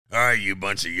right, you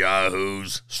bunch of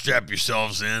yahoos. Strap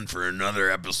yourselves in for another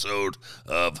episode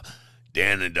of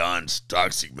Dan and Don's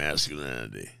Toxic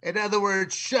Masculinity. In other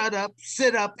words, shut up,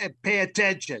 sit up, and pay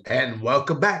attention. And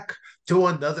welcome back to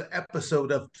another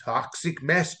episode of Toxic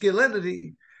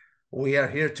Masculinity. We are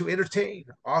here to entertain,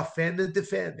 offend, and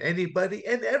defend anybody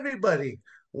and everybody.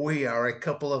 We are a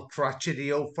couple of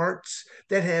crotchety old farts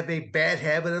that have a bad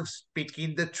habit of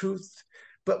speaking the truth,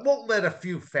 but won't let a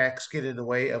few facts get in the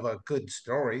way of a good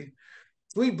story.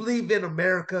 We believe in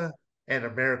America and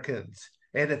Americans.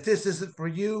 And if this isn't for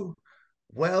you,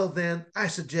 well, then I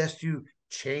suggest you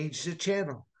change the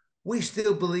channel. We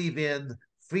still believe in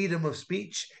freedom of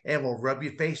speech and will rub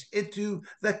your face into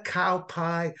the cow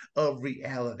pie of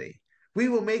reality. We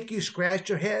will make you scratch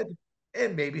your head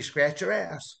and maybe scratch your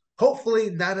ass. Hopefully,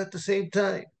 not at the same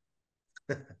time.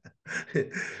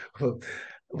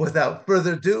 Without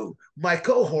further ado, my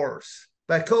co-host,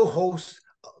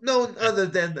 none other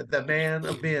than the man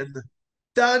of men,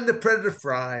 Don the Predator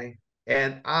Frye,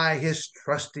 and I, his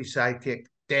trusty sidekick,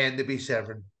 Dan to be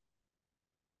Severn.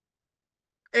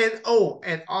 And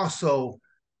also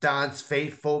Don's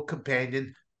faithful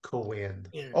companion, Corinne.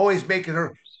 Always making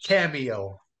her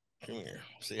cameo. Come here.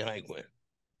 Say hi, Gwen.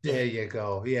 There you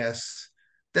go. Yes.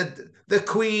 The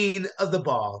queen of the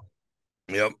ball.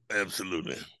 Yep,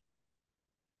 absolutely.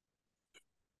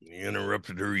 You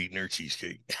interrupted her eating her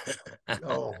cheesecake.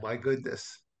 Oh my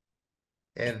goodness.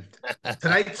 And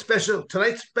tonight's special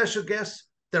guest,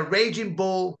 the Raging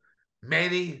Bull,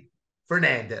 Manny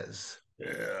Fernandez.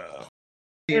 Yeah.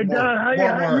 Hey, Don,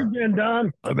 how you doing,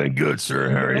 Don? I've been good, sir.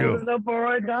 How are you? Up all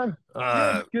right, Don?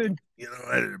 Good. You know,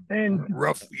 I had a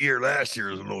rough year last year.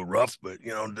 It was a little rough, but,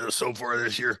 you know, so far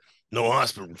this year, no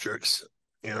hospital trips,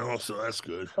 you know, so that's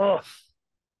good. Oh,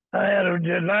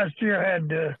 last year I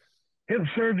had hip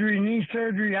surgery, knee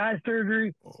surgery, eye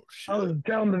surgery. Oh, shit. I was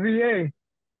telling the VA,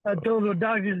 I told the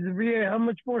doctors at the VA, how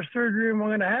much more surgery am I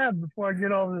going to have before I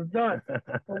get all this done?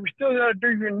 But we still got to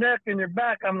do your neck and your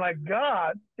back. I'm like,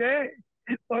 God, dang,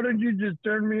 why don't you just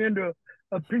turn me into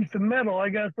a piece of metal? I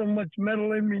got so much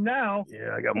metal in me now.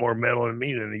 Yeah, I got more metal in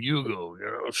me than you go, you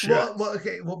know, shit.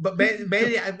 But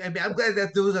Manny, I'm glad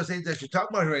that those are things that you're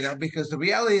talking about right now, because the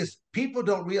reality is people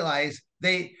don't realize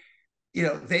they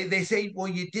say, well,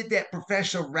 you did that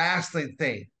professional wrestling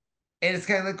thing. And it's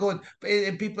kind of like going,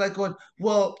 and people are like going,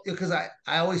 well, because I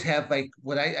always have, like,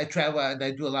 when I travel and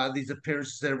I do a lot of these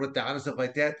appearances there with Don and stuff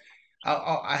like that,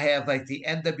 I have like the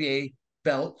NWA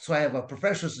belt, so I have a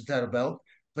professional title belt,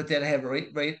 but then I have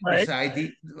right beside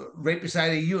the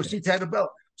UFC title belt.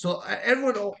 So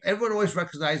everyone always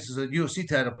recognizes a UFC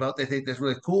title belt. They think that's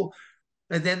really cool,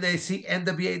 and then they see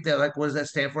NWA. They're like, what does that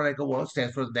stand for? And I go, well, it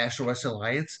stands for the National Wrestling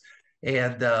Alliance,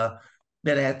 and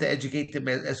then I have to educate them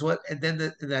as what. And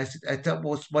then I tell them,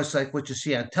 well, it's much like what you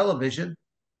see on television.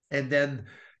 And then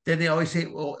they always say,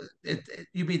 well,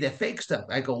 you mean that fake stuff?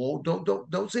 I go, well,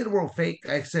 don't say the word fake.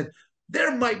 I said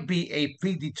there might be a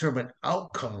predetermined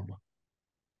outcome,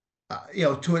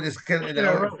 to it. Is kind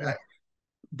of,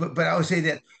 but I would say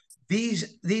that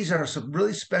these are some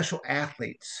really special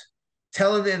athletes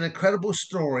telling an incredible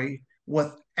story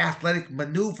with athletic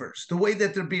maneuvers, the way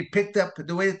that they're being picked up,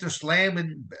 the way that they're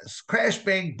slamming, crash,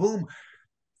 bang, boom.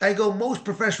 I go, most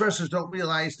professional wrestlers don't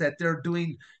realize that they're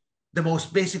doing the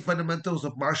most basic fundamentals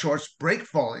of martial arts, break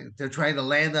falling. They're trying to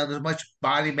land on as much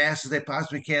body mass as they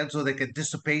possibly can so they can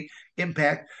dissipate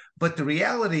impact. But the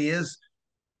reality is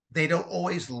they don't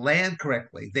always land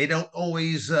correctly. They don't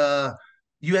always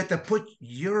you have to put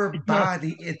your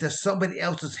body into somebody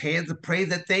else's hands and pray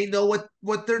that they know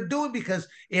what they're doing, because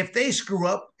if they screw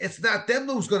up, it's not them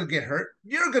who's going to get hurt.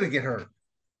 You're going to get hurt.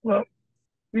 Well,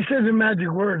 you said the magic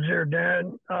words there,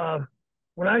 Dan.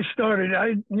 When I started,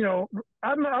 I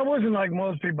wasn't like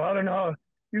most people. I don't know how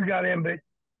you got in, but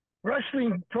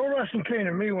pro wrestling came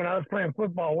to me when I was playing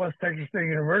football at West Texas State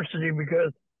University,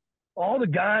 because all the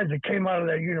guys that came out of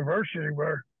that university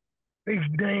were big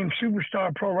name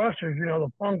superstar pro wrestlers, the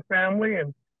Funk family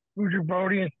and Bruiser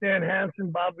Brody and Stan Hansen,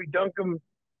 Bobby Duncombe,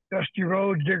 Dusty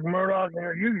Rhodes, Dick Murdoch,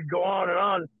 you could go on and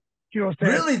on.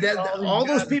 Really? That all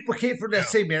those people came from that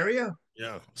same area?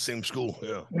 Yeah, same school.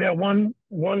 Yeah. That one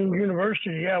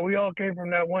university. Yeah, we all came from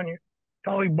that one.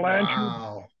 Tully Blanchard.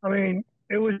 Wow. I mean,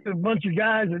 it was a bunch of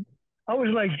guys that I was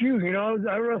like you.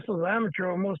 I wrestled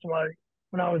amateur most of my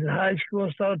when I was in high school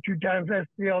and stuff. 2 times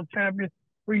SPL champion,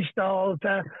 freestyle all the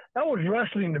time. That was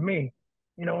wrestling to me,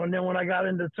 And then when I got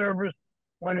into service,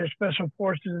 went into special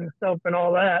forces and stuff and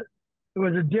all that, it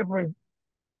was a different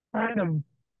kind of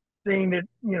thing that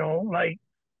like.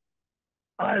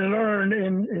 I learned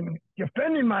in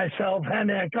defending myself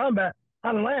hand-to-hand combat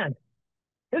how to land.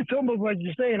 It's almost like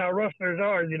you're saying how wrestlers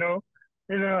are,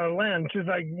 in our land, just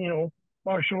like,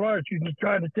 martial arts. You just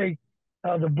try to take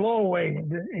the blow away,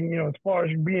 as far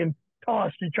as being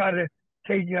tossed, you try to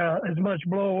take as much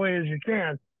blow away as you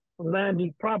can from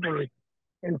landing properly.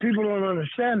 And people don't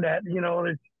understand that.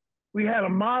 We had a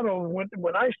motto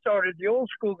when I started. The old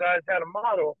school guys had a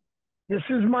motto: "This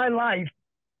is my life.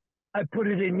 I put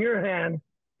it in your hand,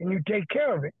 and you take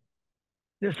care of it.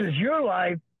 This is your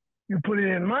life. You put it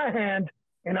in my hand,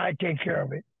 and I take care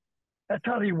of it." That's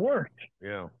how they worked.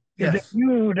 Yeah. Because Yes. they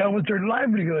knew that was their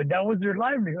livelihood. That was their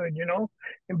livelihood.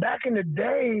 And back in the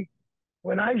day,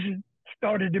 when I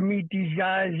started to meet these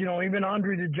guys, even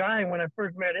Andre the Giant, when I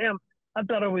first met him, I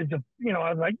thought it was I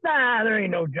was like, nah, there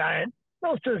ain't no giant.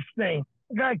 No such thing.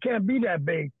 The guy can't be that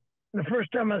big. And the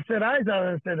first time I set eyes on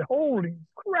him, I said, holy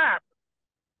crap.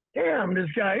 Damn, this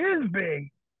guy is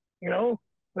big,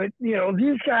 But,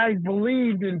 these guys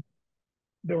believed in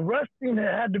the wrestling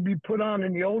that had to be put on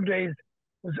in the old days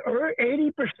was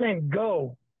 80%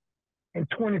 go and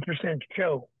 20%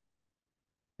 show.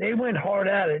 They went hard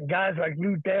at it. Guys like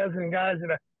Lou Dez and guys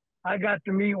that I got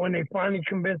to meet when they finally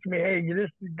convinced me, hey, this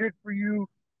is good for you.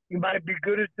 You might be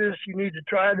good at this. You need to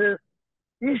try this.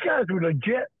 These guys were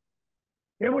legit.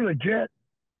 They were legit.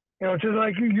 Just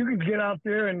like you could get out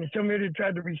there and somebody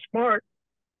tried to be smart,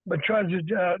 but tried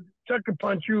to sucker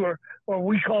punch you, or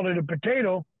we called it a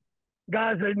potato.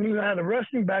 Guys that knew how to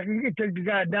wrestling back, you could take the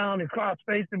guy down and cross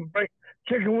face and break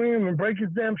chicken wing him and break his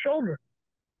damn shoulder,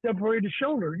 separate his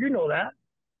shoulder. You know that.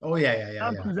 Oh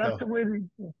yeah. That's the way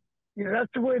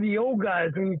that's the way the old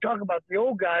guys. When you talk about the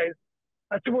old guys,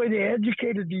 that's the way they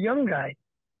educated the young guys.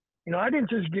 I didn't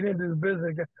just get into the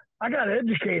business. I got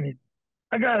educated.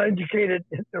 I got educated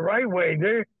the right way.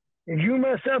 If you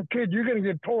mess up, kid, you're gonna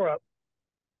get tore up.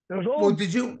 Well,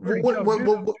 did you?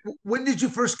 When did you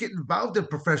first get involved in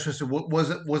professional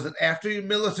wrestling? Was it after your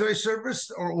military service,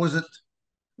 or was it?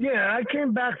 Yeah, I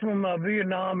came back from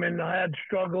Vietnam and I had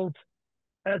struggles.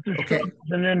 Okay.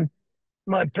 And then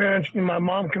my parents and my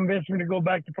mom convinced me to go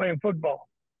back to playing football.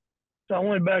 So I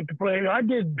went back to play. I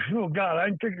did. Oh God, I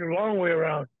took it a long way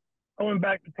around. I went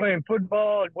back to playing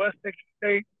football at West Texas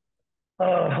State,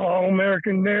 All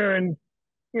American there, and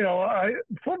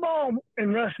football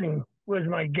and wrestling was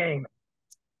my game.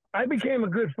 I became a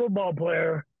good football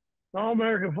player, an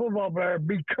All-American football player,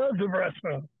 because of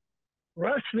wrestling.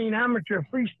 Wrestling, amateur,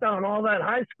 freestyle, and all that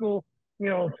high school,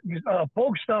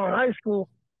 folk style in high school,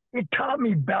 it taught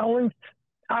me balance,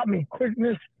 taught me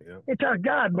quickness. Yeah. It taught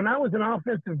God. When I was an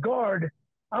offensive guard,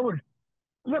 I would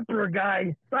flipper a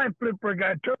guy, side flipper a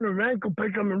guy, turn his ankle,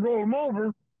 pick him, and roll him over.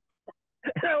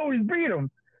 And I always beat him.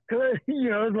 Because,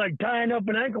 it's like tying up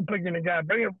an ankle picking a guy,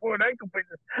 bringing forward ankle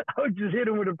picker. I would just hit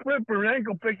him with a flipper and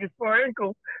ankle pick his far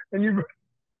ankle, and you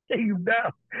take him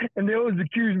down. And they always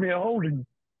accuse me of holding.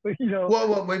 But,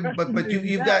 but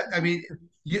you've got. I mean,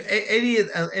 any of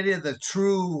the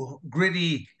true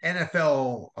gritty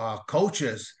NFL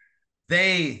coaches,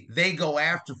 they go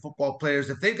after football players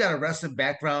if they've got a wrestling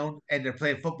background and they're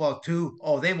playing football too.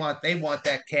 Oh, they want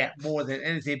that cat more than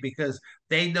anything because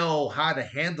they know how to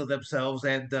handle themselves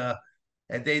and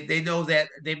they know that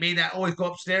they may not always go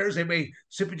upstairs. They may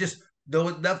simply just know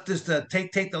enough just to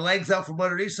take the legs out from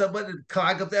underneath someone and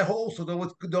clog up that hole so no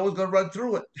one's going to run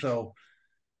through it. So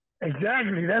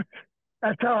exactly,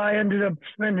 that's how I ended up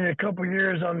spending a couple of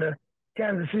years on the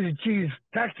Kansas City Chiefs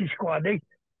taxi squad.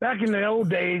 Back in the old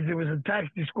days, it was a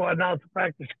taxi squad. Now it's a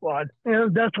practice squad.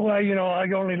 That's why,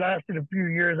 I only lasted a few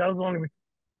years. I was only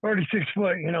 36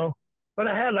 foot, But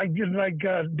I had, like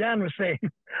Dan was saying,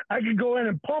 I could go in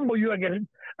and pummel you. I could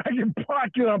block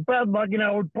you on pass blocking.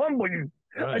 I would pummel you.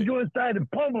 Right. I'd go inside and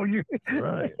pummel you.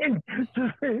 Right. And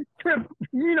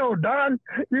Don,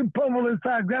 you pummel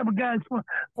inside, grab a guy's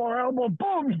far elbow,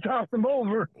 boom, you toss him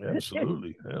over.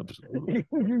 Absolutely.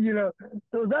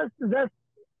 So that's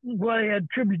why I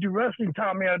attribute to wrestling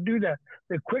taught me how to do that.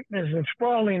 The quickness and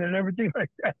sprawling and everything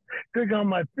like that. Quick on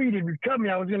my feet. If you cut me,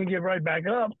 I was going to get right back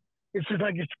up. It's just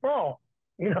like a sprawl,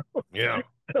 Yeah.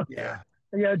 So, yeah.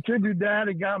 I attribute that.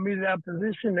 It got me to that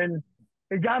position. And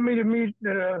it got me to meet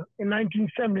in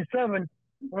 1977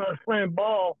 when I was playing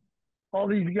ball. All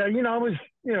these guys, I was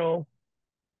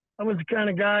the kind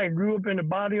of guy who grew up in the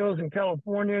barrios in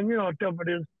California. And how tough it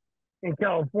is in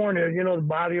California, the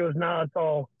barrios now, it's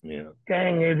all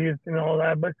gang idiots and all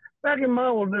that. But back in my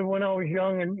old days when I was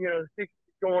young and, 60s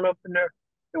going up in there,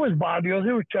 it was barrios.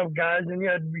 It was tough guys and you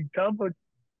had to be tough. But,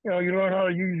 you learn how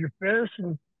to use your fists.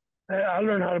 And I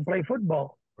learned how to play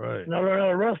football. Right. And I learned how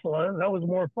to wrestle. That was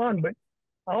more fun. But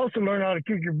I also learned how to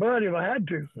kick your butt if I had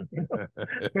to.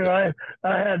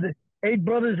 I had 8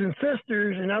 brothers and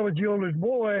sisters, and I was the oldest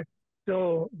boy.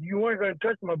 So you weren't going to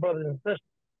touch my brothers and sisters.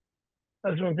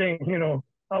 That's one thing,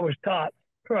 I was taught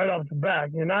right off the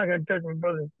bat. You're not going to touch my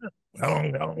brother. How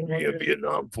long were you in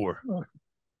Vietnam for?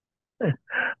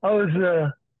 I was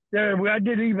there. I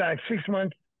did evac 6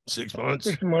 months. 6 months.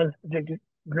 6 months to get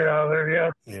out of there.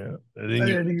 Yeah. Yeah. And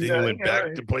then you went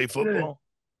back to play football.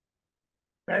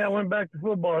 I went back to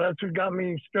football. That's what got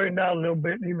me straightened out a little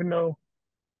bit. Even though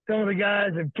some of the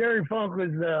guys, if Terry Funk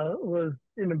was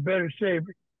in a better shape,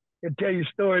 he'd tell you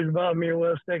stories about me at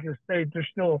West Texas State. There's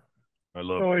still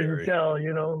stories Terry. to tell.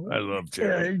 I love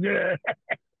Terry. Yeah.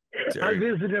 Terry. I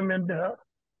visited him and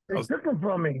they took him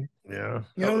from me. Yeah.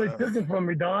 They took him from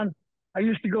me, Don. I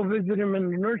used to go visit him in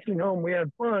the nursing home. We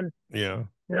had fun. Yeah.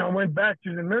 I went back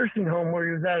to the nursing home where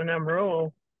he was at in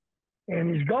Amarillo,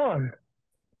 and he's gone.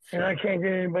 Sure. And I can't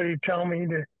get anybody to tell me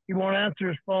that he won't answer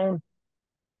his phone.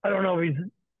 I don't know if he's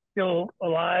still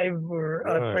alive or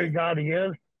I pray to God he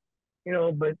is,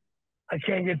 but I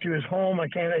can't get to his home.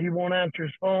 He won't answer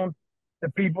his phone. The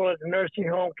people at the nursing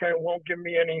home won't give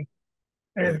me any.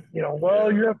 And, you have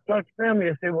to talk to family.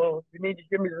 I say, well, you need to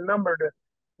give me the number to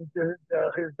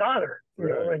his daughter.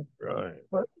 Right.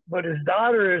 But his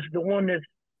daughter is the one that's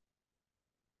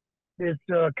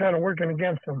kind of working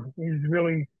against him. He's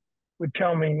really would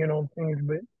tell me, things,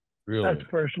 but that's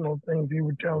personal things he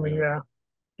would tell me. Yeah.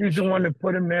 He's the one that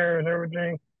put him there and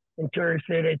everything. And Terry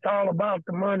said, it's all about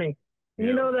the money.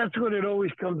 Yeah. That's what it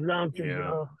always comes down to.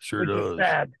 Yeah, sure does.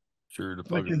 Sad. Sure the which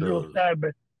fucking is does. Real sad,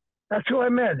 but that's who I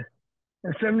met.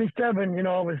 In 77,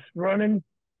 I was running.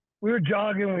 We were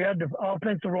jogging. We had the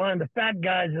offensive line, the fat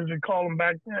guys, as we call them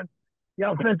back then.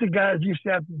 The offensive guys used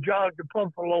to have to jog to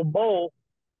Buffalo Bowl,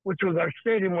 which was our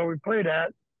stadium where we played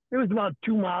at. It was about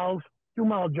 2 miles,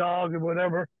 2-mile jog or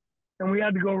whatever. And we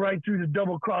had to go right through the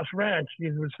Double Cross Ranch.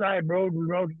 It was a side road. We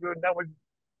rode through it. That was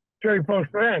Terry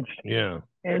Funk's ranch. Yeah.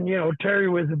 And, Terry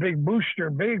was a big booster,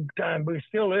 big time, but he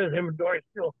still is. Him and Dory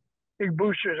still big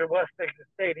boosters at West Texas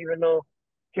State, even though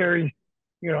Terry's,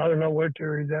 I don't know where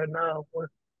Terry's at now.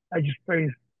 I just pray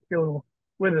he's still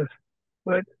with us.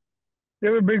 But they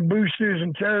were big boosters,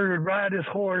 and Terry would ride his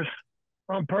horse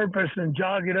on purpose and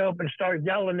jog it up and start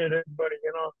yelling at everybody,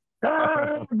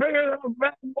 bring it up,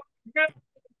 back.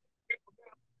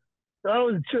 So I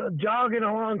was jogging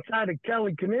alongside of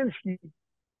Kelly Kaninsky,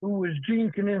 who was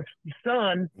Gene Kaninsky's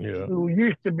son, who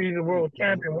used to be the world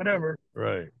champion, whatever.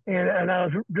 Right. And I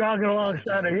was jogging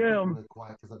alongside of him,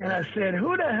 and I said,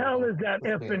 who the hell is that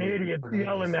effing idiot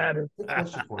yelling at us?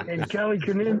 And Kelly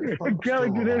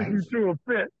Kaninsky threw a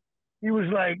fit. He was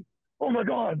like, oh, my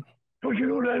God, don't you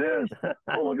know who that is?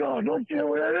 Oh, my God, don't you know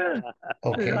who that is?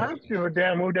 Okay. I don't give a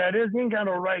damn who that is. He ain't got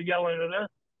no right yelling at us.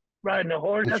 Riding a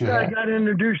horse. That's how I got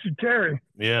introduced to Terry.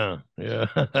 Yeah.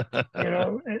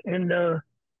 And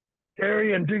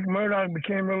Terry and Dick Murdoch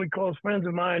became really close friends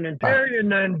of mine. And Terry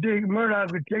and then Dick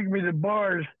Murdoch would take me to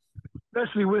bars,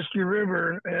 especially Whiskey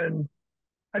River, and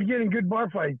I'd get in good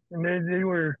bar fights. And they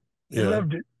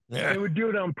loved it. Yeah. They would do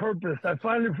it on purpose. I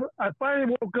finally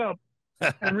woke up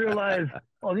and realized,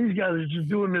 these guys are just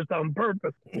doing this on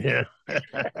purpose. Yeah.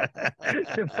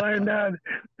 to find out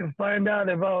if I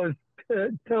was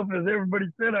tough as everybody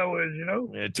said I was,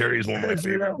 Yeah, Terry's one of my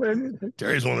favorite.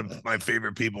 Terry's one of my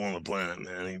favorite people on the planet,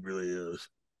 man. He really is.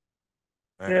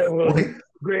 Yeah,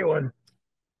 great one.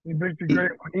 He picked a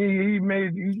great one.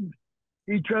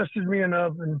 He trusted me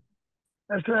enough, and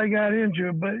that's how I got into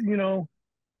it. But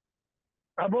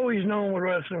I've always known what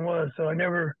wrestling was, so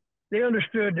they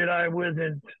understood that I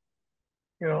wasn't.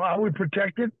 I would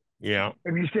protect it. Yeah.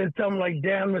 If you said something like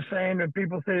Dan was saying that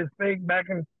people say it's fake back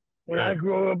when I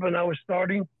grew up and I was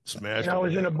starting, and I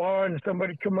was in a bar and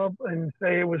somebody come up and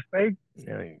say it was fake,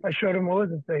 I showed him it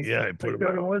wasn't fake. Yeah, I showed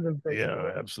him it wasn't fake.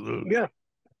 Yeah, absolutely. Yeah.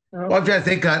 Well, I'm trying to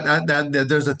think.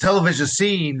 There's a television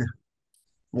scene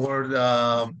where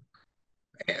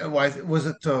was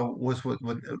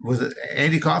it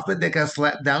Andy Kaufman that got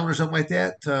slapped down or something like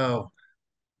that?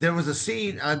 There was a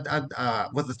scene on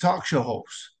with the talk show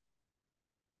host.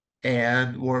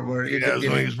 And where when he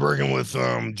was working with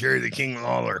Jerry the King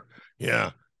Lawler.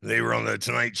 Yeah, they were on the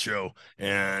Tonight Show,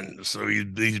 and so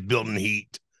he's building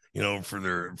heat, for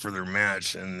their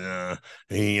match, and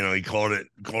he called it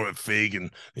fake,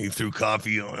 and he threw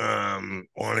coffee on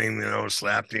him,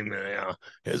 slapped him, and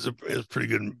it was pretty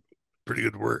good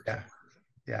work.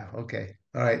 Yeah. Okay.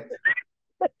 All right.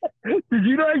 Did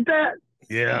you like that?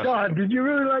 Yeah. God, did you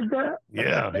really like that?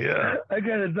 Yeah. I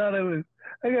kind of thought it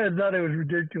was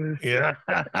ridiculous. Yeah.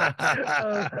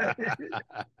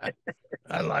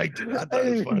 I liked it. I thought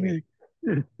it was funny.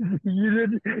 You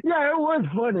did? Yeah, it was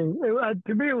funny.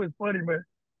 To me, it was funny, but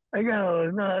I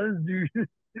got no, this dude.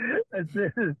 I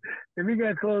said, if he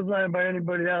got clotheslined by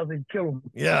anybody else, he'd kill him.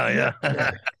 Yeah.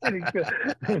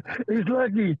 He's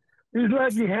lucky. He's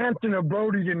lucky Hanson or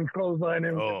Brody didn't clothesline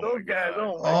him. Oh, Those my guys,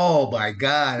 God. Oh my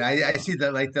God. I see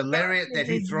the lariat that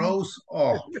he throws.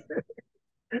 Oh,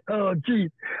 oh, gee.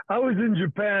 I was in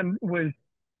Japan with,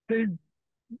 they,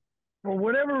 for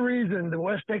whatever reason, the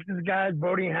West Texas guys,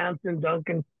 Brody Hanson,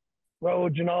 Duncan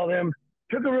Rhodes, and all them,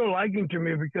 took a real liking to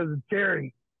me because of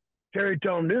Terry. Terry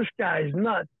told him, this guy's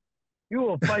nuts. He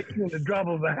will fight you in the drop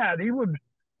of a hat.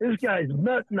 This guy's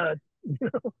nuts. You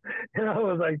know? And I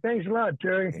was like, thanks a lot,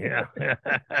 Terry. Yeah.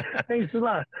 Thanks a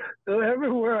lot. So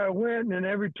everywhere I went and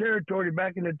every territory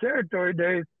back in the territory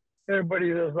days,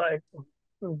 everybody was like,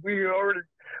 we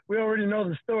already know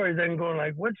the stories. And going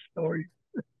like, what story?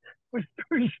 What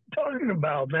story are you talking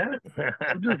about, man?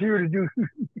 I'm just here to do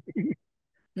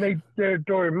make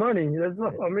territory money. That's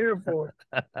what I'm here for.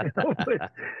 You know,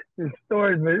 but the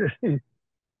stories, but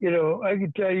you know, I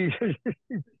can tell you.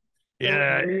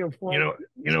 Yeah,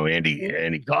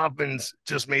 Andy Kaufman's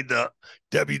just made the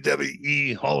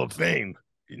WWE Hall of Fame.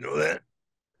 You know that?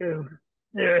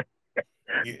 Yeah.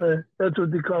 That's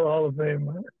what they call Hall of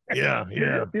Fame. Yeah.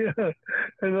 Yeah.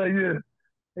 And like,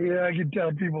 yeah, I can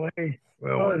tell people, hey,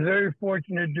 I was very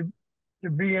fortunate to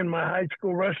be in my high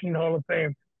school wrestling Hall of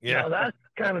Fame. Yeah. Now that's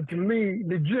kind of to me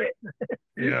legit.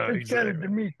 Yeah, it's exactly. kind of to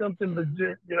me something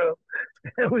legit, you know.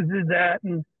 It was just that,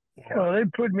 and you know, they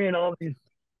put me in all these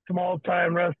small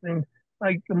time wrestling.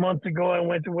 Like a month ago, I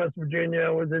went to West Virginia.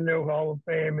 I was in their Hall of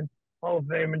Fame in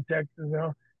Texas. You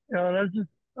know, that's just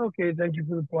okay. Thank you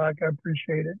for the plaque. I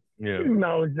appreciate it. Yeah.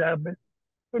 Acknowledge that, but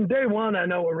from day one, I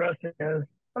know what wrestling is.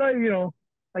 But I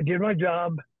did my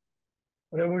job,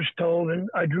 what I was told, and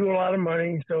I drew a lot of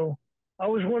money. So I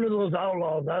was one of those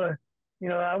outlaws. I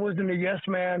wasn't a yes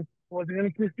man. I wasn't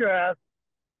going to kiss your ass.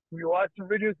 If you watch the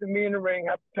videos of me in the ring,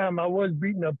 half the time I was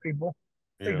beating up people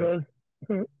because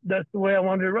that's the way I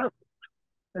wanted to wrestle.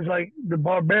 It's like the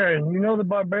Barbarian. You know the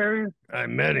Barbarian? I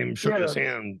met him, shook his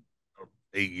hand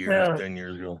 10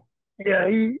 years ago. Yeah,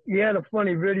 he had a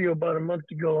funny video about a month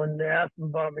ago, and they asked him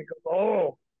about me. He goes,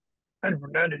 "Oh, Manny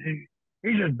Fernandez,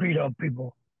 he just beat up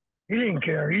people. He didn't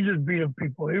care. He just beat up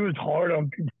people. He was hard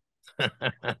on people."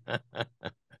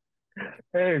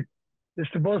 Hey,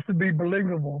 it's supposed to be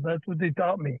believable. That's what they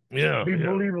taught me. Yeah, be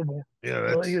believable. Yeah,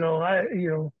 that's...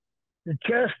 Well, the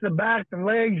chest, the back, the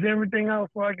legs, everything else,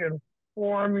 like a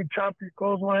forearm, you chop your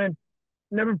clothesline.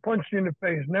 Never punched you in the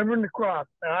face. Never in the cross.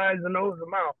 The eyes, the nose, the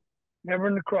mouth. Never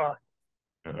in the cross.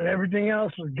 And everything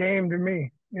else was game to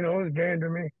me. You know, it was game to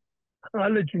me. I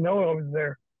let you know I was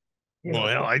there.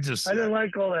 I didn't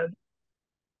like all that.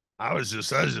 I was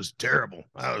just terrible.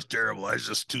 I was terrible. I was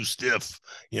just too stiff,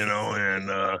 you know, and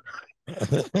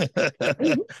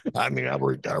I mean, I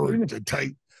worked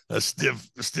a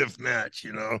stiff match,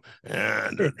 you know,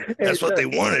 and that's what they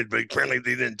wanted, but apparently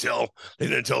they didn't tell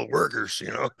workers,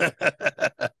 you know.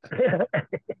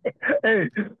 Hey,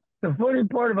 the funny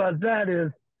part about that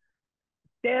is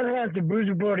Dan Hansen,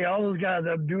 Bruiser Brody, all those guys,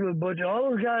 Abdullah Butcher, all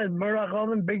those guys, Murdoch, all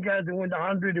them big guys that went to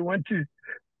 100, they went to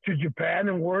Japan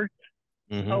and worked.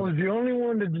 I was the only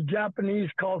one that the Japanese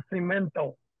called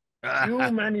cemento.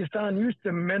 You, Manny-san, you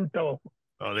cemento.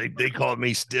 Oh, they called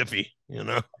me Stiffy, you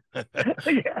know.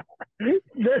 Yeah,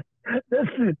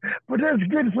 but that's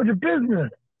good for the business.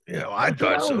 Yeah, I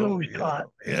thought so. I was always taught.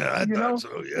 Yeah, I thought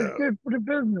so. Yeah, it's good for the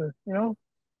business. You know,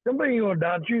 somebody will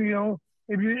doubt you. You know,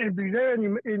 if you're there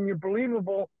and you're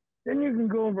believable, then you can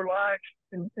go and relax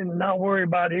and not worry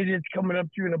about idiots coming up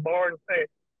to you in a bar and say,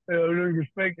 "You're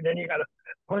fake," and then you got to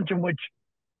punch them. Which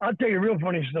I'll tell you a real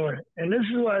funny story. And this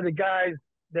is why the guys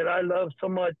that I love so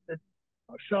much, that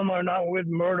some are not with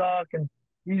Murdoch and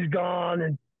he's gone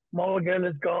and Mulligan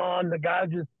is gone. The guys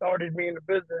just started me in the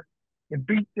business. They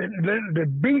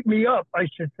beat me up, I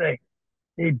should say.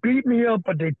 They beat me up,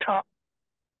 but they top.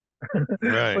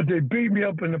 Right. But they beat me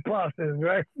up in the process,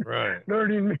 right? Right.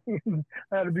 Learning me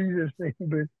how to be this thing.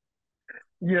 But,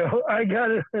 I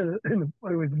got it. It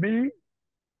was me.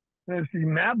 Let's see,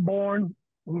 Matt Bourne.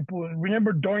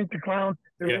 Remember Doink the Clown,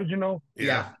 the original?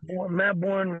 Yeah. Matt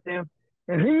Bourne with him.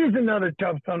 And he's another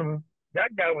tough son of a...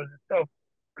 That guy was a tough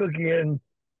cookie and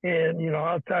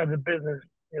outside the business.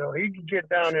 He could get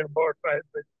down in a bar fight.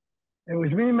 But it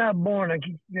was me and Matt Bourne. I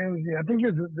think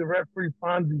it was the referee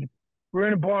Fonzie. We were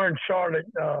in a bar in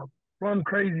Charlotte, Plum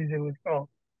Crazies it was called.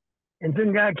 And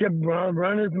some guy kept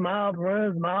running his mouth.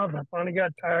 I finally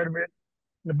got tired of it.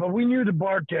 But we knew the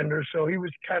bartender, so he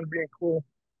was kind of being cool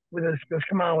with us. He goes,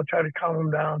 "Come on, we'll try to calm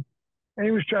him down." And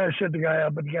he was trying to shut the guy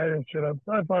up, but the guy didn't shut up.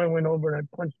 So I finally went over and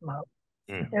I punched him out.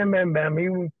 And bam. He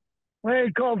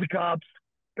called the cops.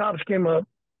 Cops came up.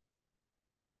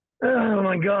 Oh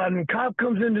my God! And the cop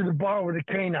comes into the bar with a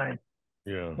canine,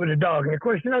 Yeah. with a dog, and of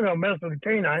course you're not gonna mess with a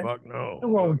canine. Fuck no.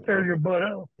 They're gonna Fuck tear no. your butt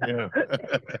up. Yeah.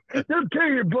 They'll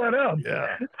tear your butt up.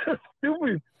 Yeah.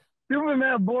 Stupid, stupid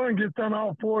Matt Bourne gets on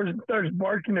all fours and starts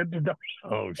barking at the dog.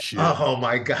 Oh shit. Oh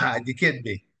my God, you kidding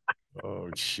me? Oh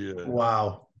shit.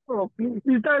 Wow. Oh,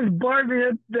 he starts barking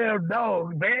at the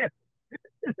dog, man.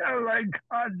 I was like,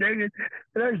 God dang it.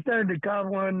 And I started the cop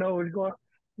want to know what's going on.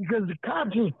 Because the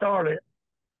cops in started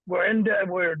where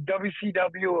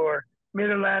WCW or Mid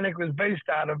Atlantic was based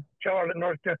out of Charlotte,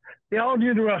 North Carolina. They all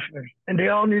knew the wrestlers, and they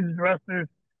all knew the wrestlers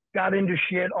got into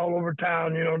shit all over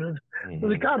town, you know. So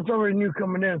the cops already knew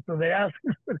coming in, so they asked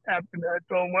me what happened. I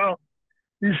told them, well,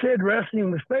 you said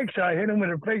wrestling was fake, so I hit him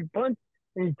with a fake punch,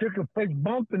 and he took a fake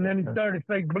bump, and then he started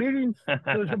fake bleeding.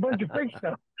 So it's a bunch of fake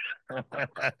stuff.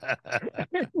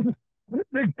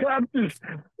 the cop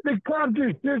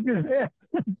just shook his head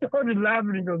and started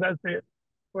laughing. He goes, "That's it.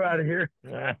 We're out of here."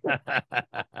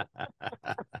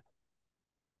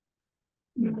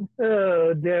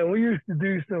 Oh, damn. We used to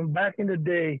do some back in the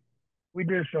day. We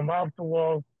did some off the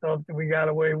wall stuff that we got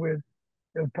away with.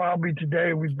 And probably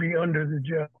today we'd be under the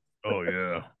jail. Oh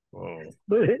yeah. Oh.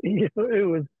 But it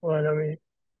was fun. I mean,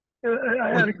 I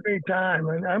had a great time.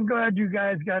 And I'm glad you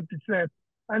guys got to set.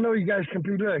 I know you guys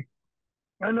compete. Look,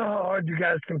 I know how hard you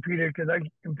guys competed because I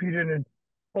competed in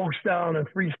folk style and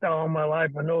freestyle all my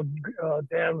life. I know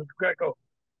Dan was Greco.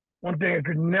 One thing I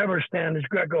could never stand is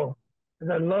Greco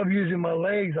because I love using my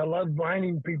legs. I love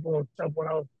binding people and stuff when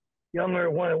I was younger.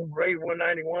 When I raised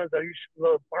 191s, I used to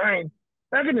love bind.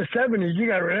 Back in the 70s, you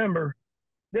got to remember,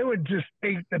 they would just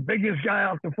take the biggest guy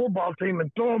off the football team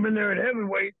and throw him in there at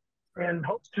heavyweight and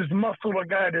just muscle a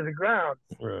guy to the ground.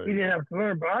 Right. He didn't have to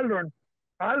learn, but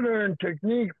I learned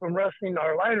technique from wrestling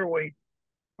our lighter weight,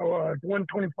 or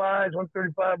 125s,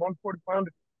 135, 140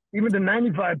 pounder, even the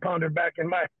 95 pounder back in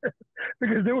my,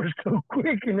 because they were so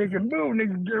quick and they could move and they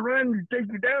could run and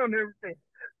take you down and everything.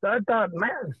 So I thought,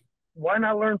 man, why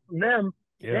not learn from them,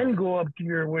 then go up to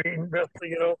your weight and wrestle,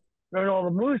 you know, learn all the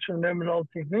moves from them and all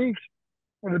the techniques.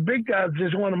 Well, the big guys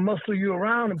just want to muscle you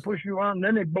around and push you around, and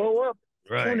then they blow up.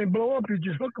 Right. When they blow up, you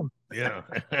just hook them. Yeah.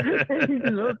 You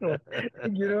just hook them,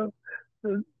 you know.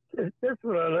 So that's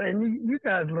what I learned. And you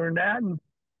guys learned that,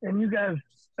 and you guys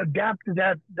adapted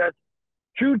that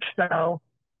shoot style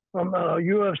from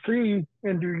UFC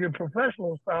into your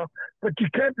professional style, but you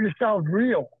kept yourself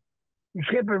real. You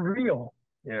kept it real.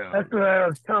 Yeah. That's what I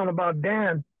was telling about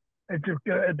Dan at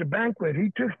the banquet.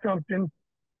 He took something,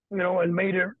 you know, and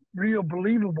made it real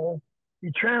believable.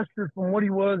 He transferred from what he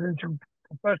was into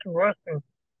professional wrestling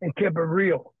and kept it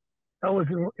real. That was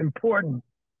important.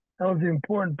 That was the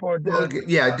important part. Well,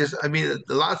 yeah, I mean,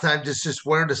 a lot of times it's just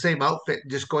wearing the same outfit and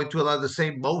just going through a lot of the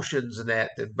same motions and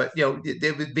that. But you know,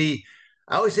 it would be.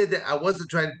 I always said that I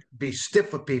wasn't trying to be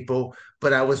stiff with people,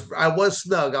 but I was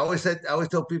snug. I always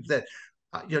tell people that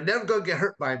you're never going to get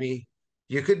hurt by me.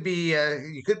 You could be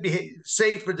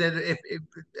safer than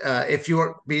if you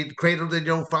were being cradled in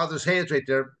your own father's hands right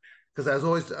there. Because I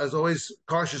was always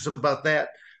cautious about that.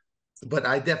 But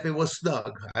I definitely was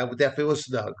snug. Definitely was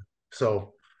snug.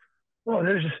 So. Well,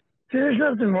 there's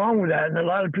nothing wrong with that. And a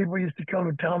lot of people used to come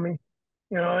and tell me,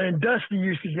 you know, and Dusty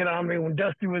used to get on me. When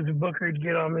Dusty was a booker, he'd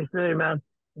get on me and say, "Hey, man,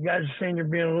 you guys are saying you're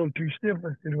being a little too stiff." I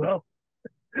said, "Well,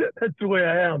 that's the way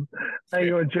I am. I ain't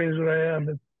going to change what I am.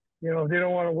 But, you know, if they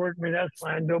don't want to work me, that's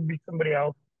fine. They'll be somebody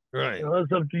else. Right. You know,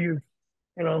 that's up to you.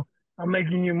 You know, I'm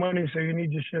making you money, so you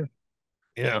need to just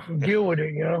deal with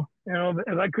it, you know. You know,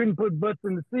 if I couldn't put butts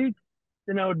in the seats,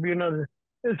 then that would be another.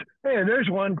 Hey, there's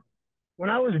one. When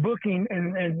I was booking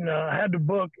and had to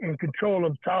book in control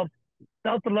of South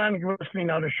Atlantic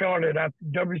Wrestling out of Charlotte after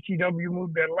WCW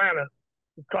moved to Atlanta,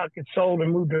 the clock had sold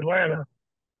and moved to Atlanta.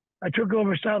 I took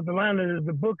over South Atlanta as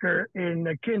the booker, and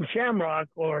Ken Shamrock,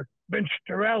 or Ben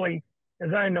Starelli,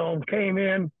 as I know him, came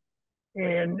in,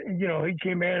 and you know, he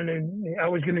came in and I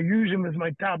was going to use him as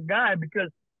my top guy because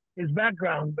his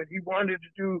background, but he wanted to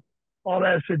do all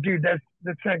that. I said, dude, that's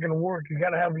not going to work. You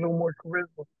got to have a little more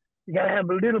charisma. You got to have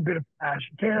a little bit of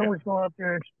passion. You can't always go out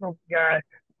there and smoke the guy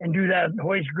and do that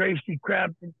hoist Gracie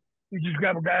crap. You just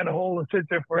grab a guy in the hole and sit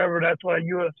there forever. That's why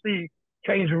UFC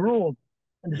changed the rules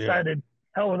and decided,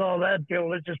 hell with all that deal,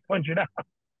 let's just punch it out.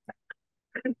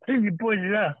 You punch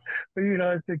it out. But, you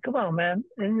know, I said, come on, man.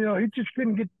 And, you know, he just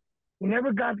couldn't he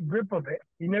never got the grip of it.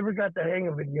 He never got the hang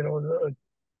of it, you know.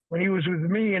 When he was with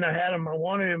me and I had him, I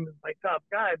wanted him as my top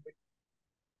guy, but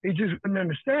he just wouldn't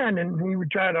understand, and he would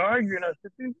try to argue, and I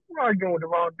said, dude, you're arguing with the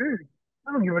wrong dude.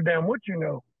 I don't give a damn what you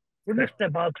know. We'll just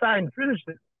step outside and finish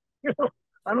it. You know,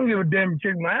 I don't give a damn if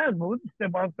you kick my ass, but we'll just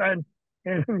step outside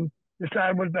and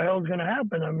decide what the hell's going to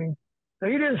happen. I mean, So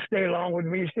he didn't stay long with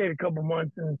me. He stayed a couple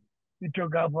months and he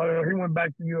took off. He went back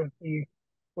to UFC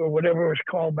or whatever it was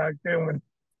called back then when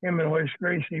him and Horace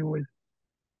Gracie was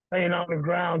laying on the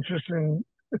ground just in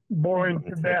boring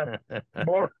to death.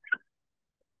 Boring.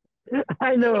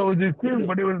 I know it was a suit,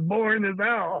 but it was boring as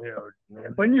hell. Yeah,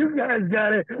 when you guys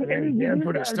got it, Dan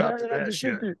put a stop to that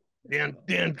shit.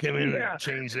 Dan came in and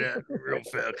changed that real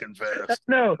fucking fast.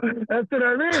 No, that's what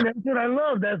I mean. That's what I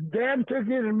love. That's Dan took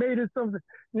it and made it something.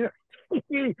 You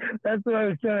know, that's what I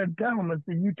was trying to tell him. I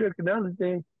said, you took another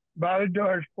thing, brought it to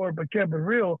our sport, but kept it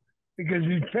real because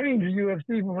you changed the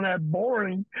UFC from that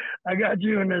boring. I got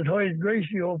you in this Horace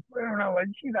Gracie old player, and I'm like,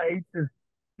 shit, I hate this.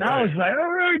 Now it's like,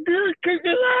 all right, dude, kick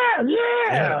his ass.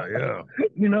 Yeah.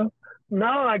 You know,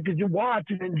 now I could just watch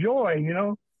and enjoy, you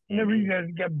know. Whenever you guys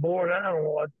get bored, I don't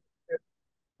watch it.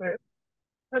 But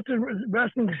that's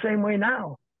wrestling the same way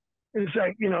now. It's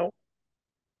like, you know,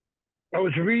 I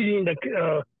was reading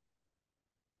the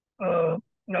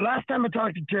last time I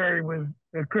talked to Terry was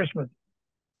Christmas.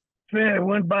 I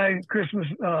went by Christmas,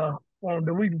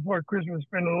 the week before Christmas,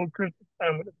 spent a little Christmas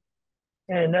time with him.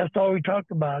 And that's all we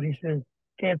talked about. He said,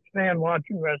 can't stand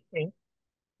watching wrestling.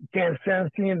 You can't stand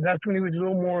seeing. That's when he was a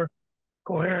little more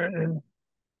coherent. And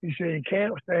he said, you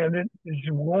can't stand it. It's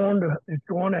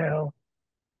going to hell.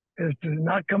 It's just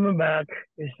not coming back.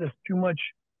 It's just too much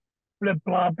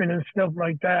flip-flopping and stuff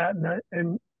like that.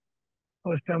 And I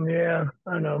was telling him, yeah,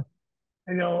 I know.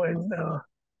 You know, and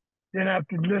then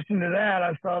after listening to that,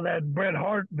 I saw that Bret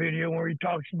Hart video where he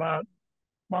talks about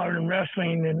modern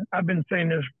wrestling. And I've been saying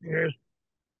this for years.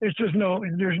 It's just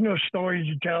there's no stories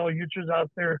you tell. You're just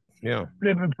out there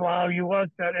flipping fly. You watch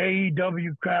that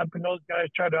AEW crap and those guys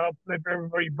try to outflip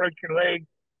everybody, break your leg,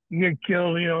 you get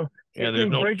killed, you know. Yeah,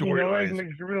 there's no storylines.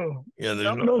 Yeah,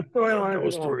 there's no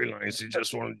storylines. You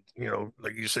just want to, you know,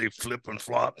 like you say, flip and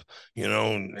flop, you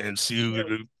know, and see who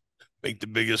could make the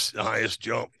biggest, highest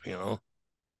jump, you know.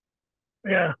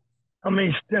 Yeah. How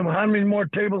many more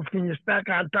tables can you stack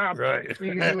on top? Right.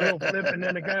 You can do a little flip and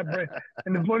then the guy breaks.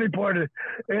 And the funny part is,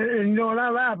 and you know, when I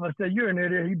laugh, I said, you're an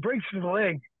idiot. He breaks his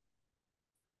leg.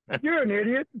 You're an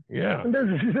idiot. Yeah. And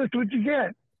that's what you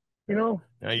get. You know?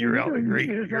 Now you're out.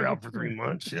 You're out for 3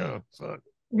 months. Yeah. Fuck.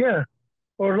 Yeah.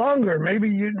 Or longer. Maybe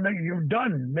you're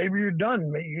done. Maybe you're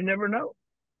done. Maybe you never know.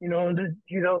 You know, and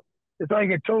you know, it's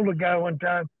like I told a guy one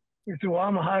time, he said, well,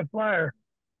 I'm a high flyer.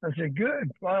 I said,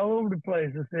 good. Fly all over the place.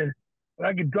 I said,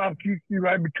 I could drop you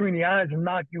right between the eyes and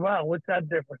knock you out. What's that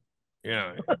difference?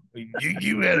 Yeah,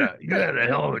 you had a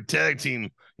hell of a tag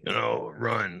team, you know,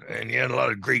 run, and you had a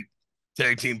lot of great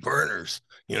tag team partners.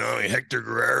 You know, Hector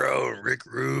Guerrero and Rick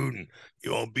Rude, and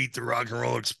you all beat the Rock and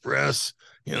Roll Express,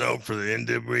 you know, for the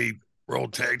NWA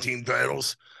World Tag Team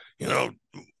titles. You know,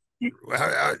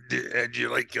 how did you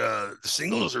like the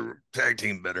singles or tag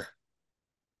team better?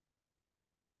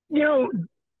 You know,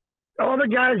 all the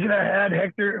guys that I had,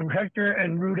 Hector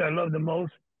and Rude, I loved the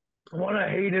most. The one I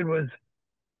hated was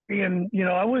being, you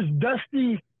know,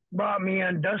 Dusty brought me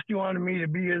in. Dusty wanted me to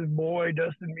be his boy.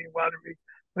 Dusty wanted me.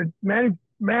 But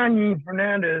Manny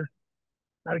Fernandez,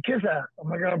 not a kiss ass. Oh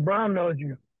my God, Brown knows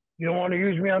you. You don't want to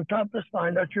use me on top, that's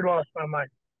fine. That's your loss, my mind.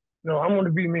 No, I'm going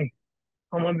to be me.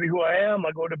 I'm going to be who I am.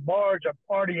 I go to bars, I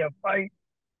party, I fight.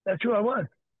 That's who I was.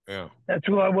 Yeah. That's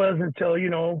who I was until, you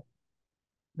know,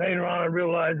 later on, I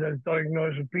realized I started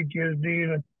noticing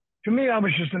PTSD. And to me, I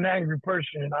was just an angry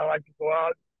person, and I like to go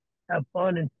out, have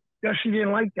fun. And Dusty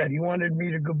didn't like that. He wanted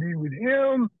me to go be with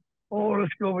him. Oh,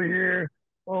 let's go over here.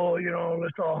 Oh, you know,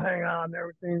 let's all hang out and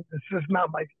everything. It's just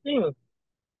not my scene. It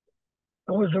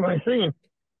wasn't my scene.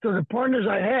 So the partners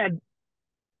I had,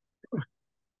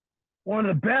 one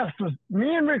of the best was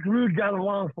me and Rick Rude got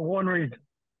along for one reason.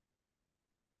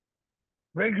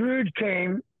 Rick Rude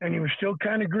came, and he was still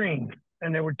kind of green.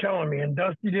 And they were telling me, and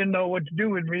Dusty didn't know what to do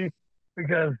with me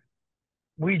because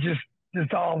we just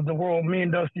dissolved the world. Me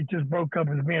and Dusty just broke up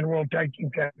as being world tag team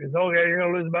champions. Okay, you're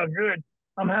going to lose about good.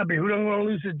 I'm happy. Who don't want to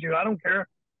lose it to? I don't care.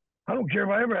 I don't care if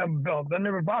I ever have a belt. That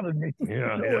never bothered me.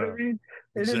 Yeah, you know what I mean?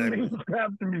 It didn't mean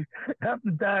crap to me half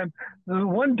the time. The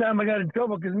one time I got in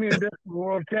trouble because me and Dusty were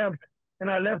world champs, and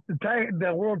I left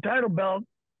the world title belt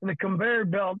and the conveyor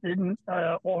belt in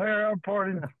O'Hare Airport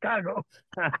in Chicago.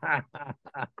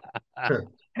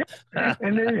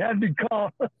 And they had to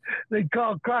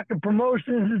call Crockett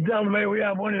Promotions and tell them, hey, we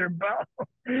have one of their belts.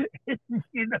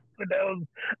 You know, but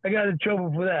I got in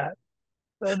trouble for that.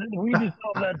 So we just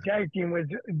saw that tag team with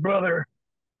brother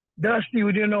Dusty.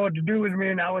 We didn't know what to do with me,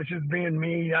 and I was just being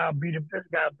me. I'll beat up this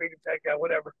guy, beat up that guy,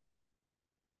 whatever.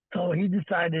 So he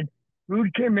decided.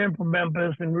 Rude came in from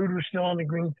Memphis, and Rude was still on the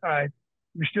green side.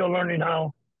 He was still learning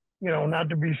how, you know, not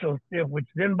to be so stiff, which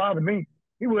didn't bother me.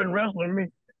 He wasn't wrestling me.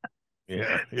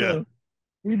 Yeah. Yeah. So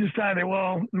he decided,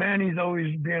 well, Manny's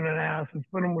always being an ass. Let's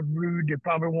put him with Rude. It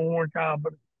probably won't work out,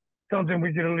 but something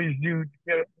we could at least do to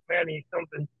get Manny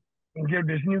something and give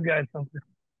this new guy something.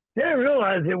 They didn't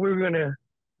realize that we were going to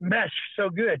mesh so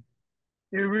good.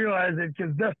 They realized it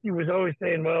because Dusty was always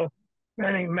saying, well,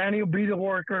 Manny will be the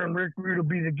worker and Rick Rude will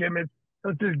be the gimmick.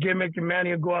 Let's just gimmick and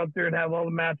Manny will go out there and have all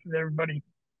the matches with everybody.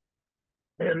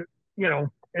 And,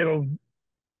 it'll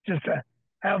just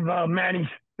have Manny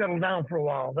settle down for a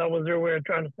while. That was their way of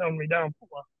trying to settle me down for a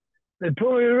while. They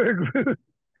put me in Rick Rude.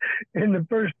 And the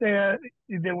first day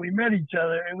that we met each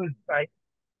other, it was like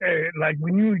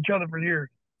we knew each other for years.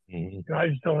 Mm-hmm. I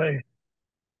just told, hey,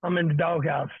 I'm in the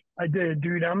doghouse. I did,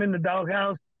 dude. I'm in the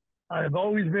doghouse. I've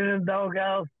always been in the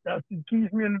doghouse. Dusty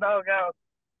keeps me in the doghouse.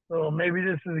 So maybe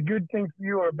this is a good thing for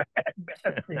you or a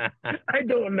bad thing. I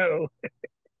don't know.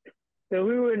 So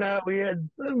we went out. We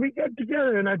got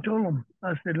together, and I told him,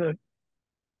 I said, look,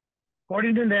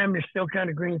 according to them, you're still kind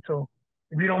of green. So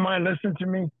if you don't mind listening to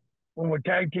me when we're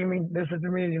tag teaming, listen to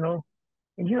me, And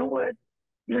you know what?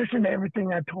 He listened to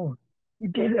everything I told him. He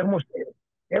did almost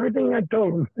everything I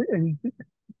told him.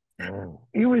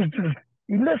 He was just,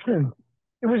 he listened.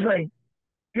 It was like,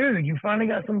 dude, you finally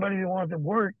got somebody that wants to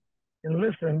work and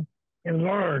listen and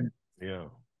learn. Yeah.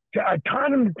 I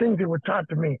taught him the things that were taught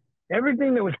to me.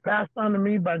 Everything that was passed on to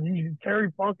me by these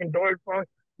Terry Funk and Dory Funk,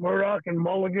 Murdoch and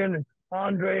Mulligan and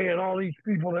Andre and all these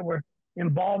people that were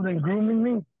involved in grooming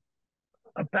me,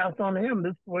 I passed on to him.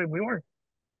 This is the way we were.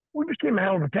 We became a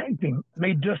hell of a tag team.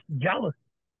 Made just jealous.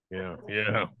 Yeah.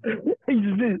 Yeah. He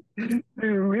just did.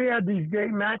 Dude, we had these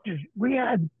great matches. We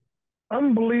had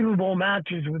unbelievable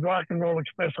matches with Rock and Roll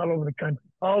Express all over the country,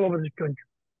 all over the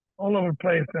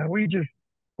place. Man. We just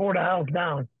tore the house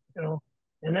down,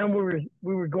 And then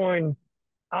we were going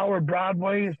our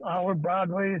Broadways,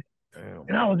 Damn.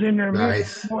 and I was in there. Nice. Me and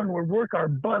Ricky Morton would work our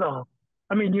butt off.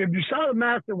 I mean, if you saw the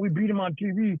match that we beat him on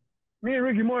TV, me and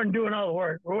Ricky Morton doing all the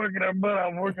work. We're working our butt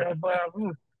off,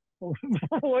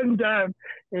 One time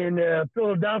in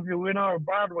Philadelphia, we went on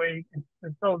Broadway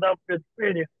in Philadelphia,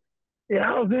 Pennsylvania.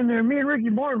 Yeah, I was in there. Me and Ricky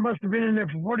Morton must have been in there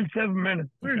for 47 minutes.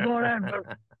 We were going at it,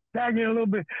 tagging a little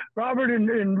bit. Robert and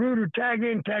Rude would tag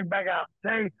in, tag back out.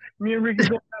 Me and Ricky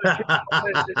going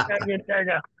tag in, tag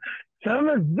out. So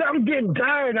I'm getting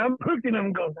tired. I'm looking at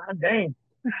them going, God dang.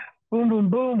 Boom, boom,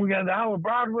 boom. We got the hour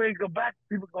Broadway. Go back.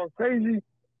 People going crazy.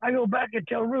 I go back and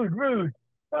tell Rude,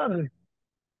 brother,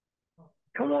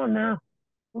 come on now.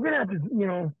 We're going to have to,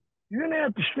 you're going to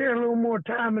have to share a little more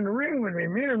time in the ring with me.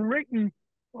 Me and Ricky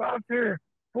were out there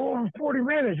for over 40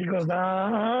 minutes. He goes,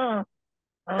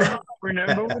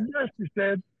 remember what Dusty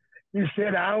said? He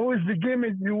said, I was the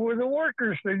gimmick. You were the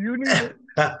worker, so you need it.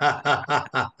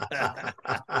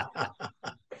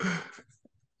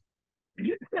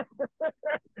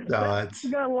 No,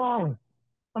 We got along.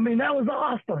 I mean, that was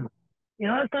awesome.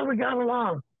 That's how we got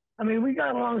along. I mean, we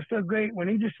got along so great when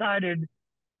he decided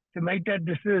to make that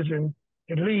decision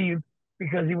to leave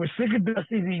because he was sick of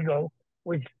Dusty's ego,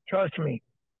 which, trust me,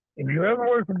 if you ever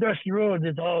work for Dusty Rhodes,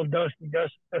 it's all Dusty.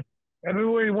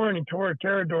 Everywhere he went, he tore a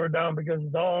territory down because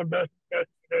it's all Dusty.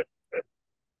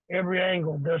 Every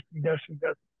angle, Dusty.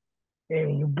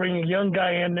 And you bring a young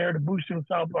guy in there to boost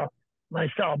himself up.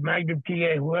 Myself, Magnum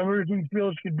TA, whoever he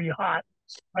feels could be hot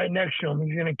right next to him,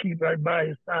 he's going to keep right by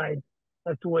his side.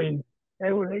 That's the way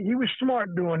he was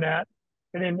smart doing that.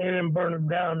 It didn't burn him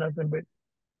down, nothing. But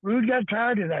Rude got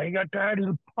tired of that. He got tired of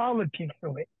the politics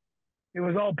of it. It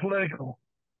was all political.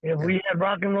 If we had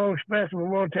Rock and Roll Express with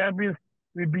world champions,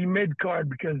 we'd be mid-card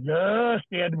because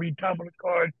Dusty had to be top of the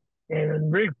card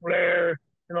and Ric Flair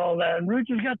and all that. And Rude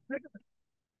just got sick of it.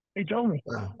 He told me,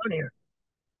 wow. I'm here.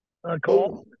 I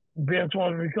called. Vince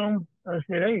wanted to come. I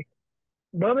said, hey,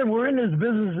 brother, we're in this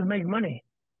business to make money.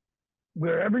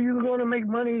 Wherever you're going to make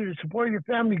money to support your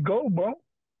family, go, bro.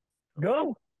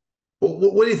 Go.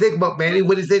 What do you think about Manny?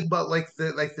 What do you think about like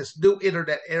this new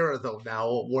internet era though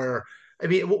now? Where I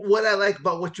mean, what I like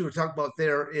about what you were talking about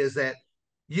there is that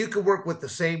you can work with the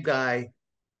same guy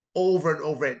over and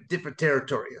over at different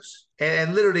territories,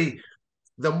 and literally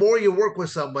the more you work with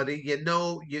somebody, you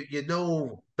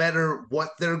know better what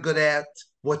they're good at,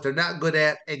 what they're not good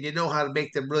at, and you know how to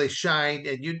make them really shine,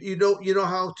 and you know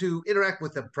how to interact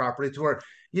with them properly to where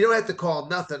you don't have to call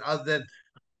nothing other than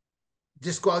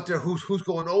just go out there who's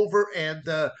going over and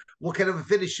what kind of a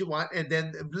finish you want, and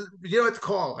then you don't have to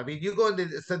call. I mean, you go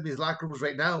into some of these locker rooms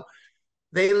right now,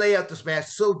 they lay out this match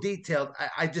so detailed.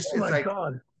 I just Oh it's my like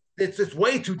God. it's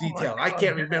way too Oh my detailed. I God.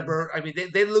 can't remember. I mean,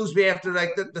 they lose me after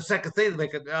like the second thing.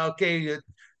 Like, okay,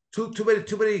 too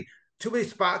many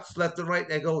spots left and right.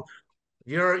 And I go,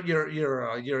 you're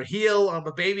a heel. I'm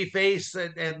a baby face,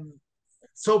 and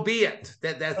so be it.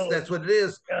 That's what it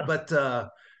is. Yeah. But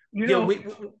You know,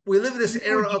 we live in this you know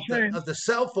era what you're saying. of the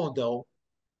cell phone though,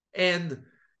 and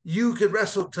you could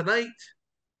wrestle tonight,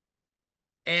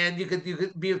 and you could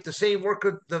be with the same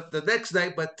worker the next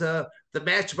night, but the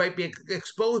match might be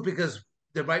exposed because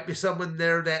there might be someone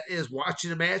there that is watching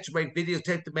the match, might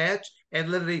videotape the match,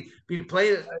 and literally be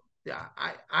playing it. Yeah,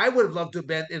 I would have loved to have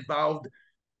been involved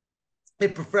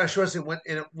in professional wrestling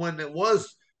when it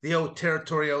was the old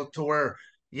territory out to where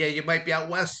you might be out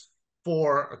west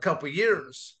for a couple of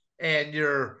years and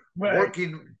you're Right.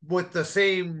 working with the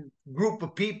same group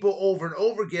of people over and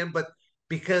over again, but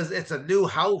because it's a new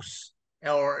house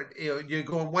or you're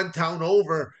going one town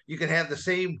over, you can have the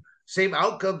same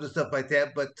outcomes and stuff like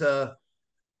that. But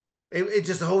it's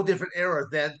just a whole different era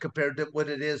then compared to what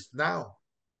it is now.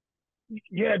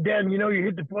 Yeah, Dan, you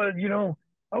hit the point.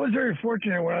 I was very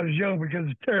fortunate when I was young because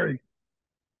of Terry.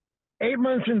 8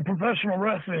 months in professional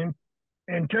wrestling,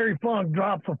 and Terry Funk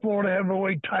dropped the Florida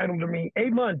heavyweight title to me.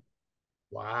 8 months.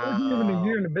 I wasn't even a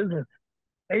year in the business.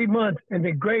 8 months. And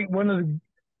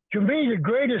to me, the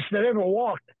greatest that ever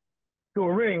walked to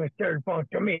a ring was Terry Funk,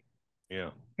 to me.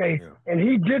 Yeah. Okay. Yeah. And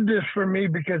he did this for me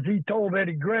because he told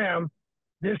Eddie Graham,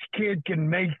 this kid can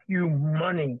make you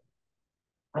money.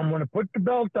 I'm going to put the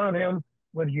belt on him,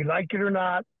 whether you like it or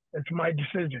not. It's my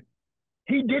decision.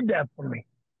 He did that for me.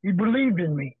 He believed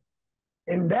in me.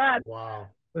 And that Wow.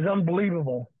 was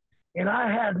unbelievable. And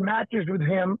I had matches with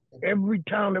him every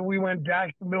town that we went,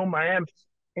 Jacksonville, Miami,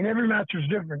 and every match was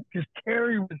different. Because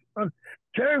Terry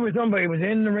was somebody who was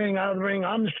in the ring, out of the ring,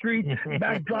 on the street,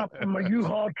 backdrop from a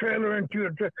U-Haul trailer into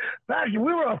a trailer. Actually,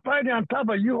 we were fighting on top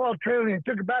of a U-Haul trailer and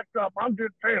took a backdrop onto a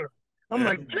trailer. I'm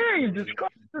like, Jesus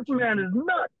Christ, this man is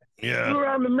nuts. Yeah. We were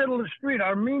on the middle of the street,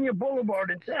 Armenia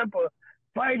Boulevard in Tampa,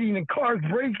 fighting and cars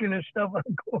breaking and stuff.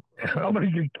 I'm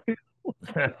going to get killed.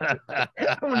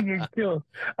 I'm going to get killed.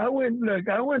 I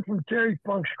went from Terry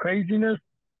Funk's craziness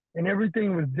and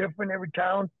everything was different every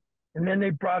town. And then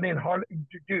they brought in Harley.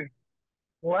 Dude,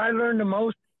 where I learned the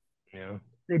most,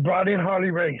 they brought in Harley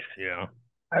Race. Yeah.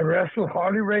 I wrestled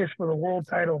Harley Race for the world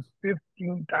title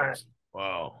 15 times.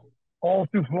 Wow. All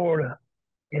through Florida.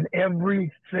 And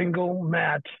every single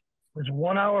match was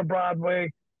 1 hour Broadway,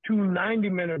 2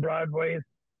 90-minute Broadways,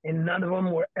 and none of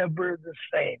them were ever the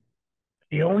same.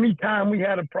 The only time we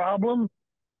had a problem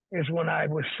is when I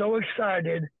was so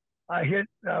excited, I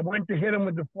went to hit him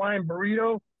with the flying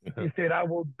burrito. He said, I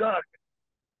will duck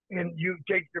and you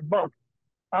take your bump.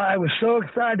 I was so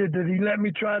excited that he let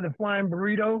me try the flying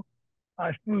burrito.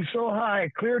 I flew so high, I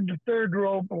cleared the third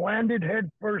rope, landed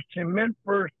head first, cement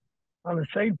first, on the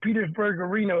St. Petersburg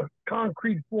Arena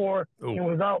concrete floor and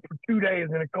was out for 2 days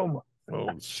in a coma. Oh,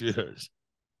 shit.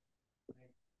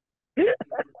 But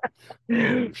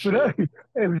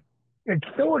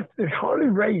it's Harley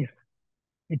Race.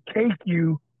 It takes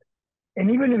you, and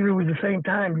even if it was the same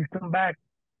time, you come back,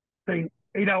 say,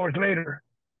 8 hours later,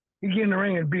 you get in the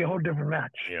ring and it'd be a whole different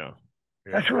match. Yeah.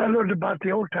 That's what I learned about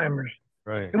the old timers.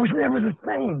 Right. It was never the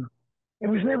same. It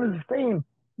was never the same.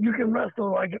 You can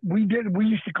wrestle like we did. We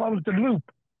used to call it the loop.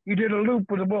 He did a loop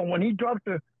with the ball. When he dropped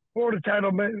the Florida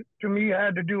title to me, I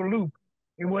had to do a loop.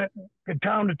 He went to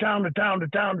town to town to town to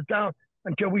town to town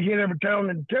until we hit every town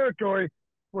in the territory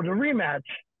for the rematch.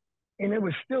 And it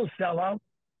was still sellout.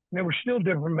 And there were still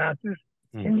different matches.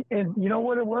 And you know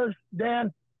what it was,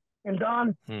 Dan and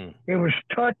Don? It was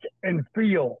touch and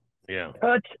feel. Yeah.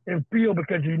 Touch and feel,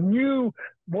 because you knew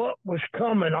what was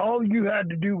coming. All you had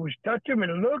to do was touch him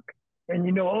and look. And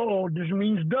this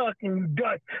means duck, and you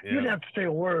duck. Yeah. You didn't have to say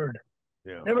a word.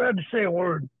 Yeah. Never had to say a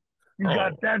word. You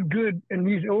got that good, and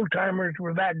these old timers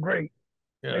were that great.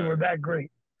 Yeah. They were that great.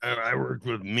 I worked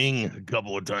with Ming a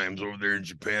couple of times over there in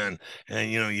Japan, and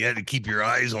you had to keep your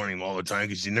eyes on him all the time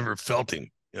because you never felt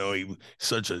him. He was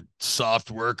such a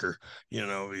soft worker.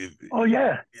 If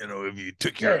you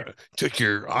took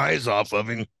your eyes off of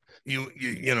him, you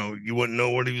wouldn't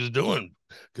know what he was doing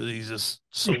because he's just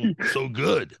so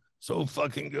good. So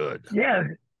fucking good. Yeah.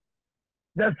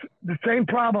 That's the same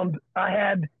problem I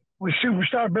had with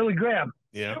Superstar Billy Graham.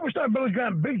 Yeah. Superstar Billy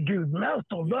Graham, big dude,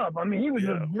 muscled up. I mean, he was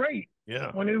great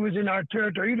when he was in our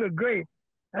territory. He looked great.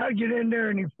 And I'd get in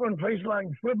there and he'd flip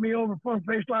me over, front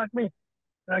face like me.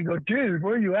 And I go, dude,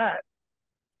 where you at?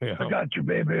 Yeah. I got you,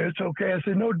 baby. It's okay. I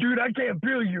said, no, dude, I can't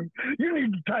feel you. You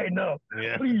need to tighten up.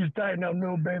 Yeah. Please tighten up.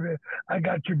 No, baby. I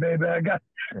got you, baby. I got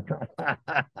you.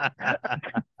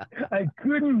 I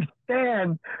couldn't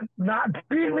stand not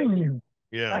feeling you.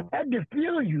 Yeah. I had to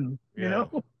feel you, you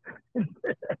know?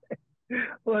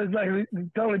 Well, it's like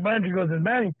Tony Banjo goes,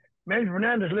 Manny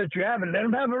Fernandez let you have it. Let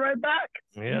him have it right back.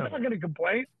 Yeah. He's not going to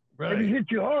complain. Right. If he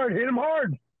hit you hard, hit him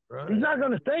hard. He's not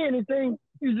going to say anything.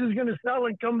 He's just going to sell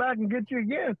and come back and get you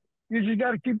again. You just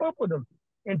got to keep up with him.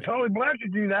 And Tully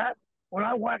Blanchard do that. When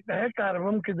I whacked the heck out of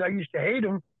him because I used to hate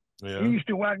him, he used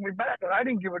to whack me back, and I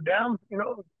didn't give a damn.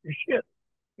 Shit.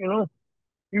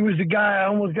 He was the guy I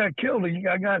almost got killed.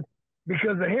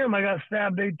 Because of him, I got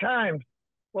stabbed 8 times.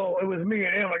 Well, it was me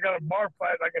and him. I got a bar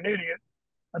fight like an idiot.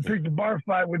 I picked a bar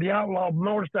fight with the Outlaw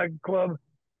Motorcycle Club,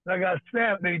 and I got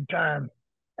stabbed 8 times.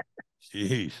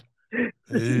 Jeez.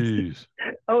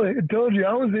 Oh, I told you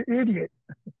I was an idiot.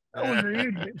 I was an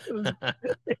idiot.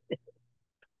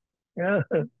 Yeah.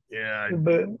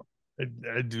 But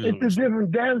I do. It's a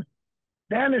different. Dan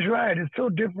is right. It's so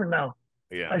different now.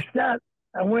 Yeah.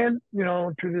 I went,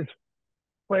 to this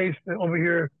place over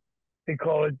here. They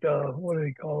call it, what do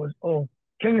they call it? Oh,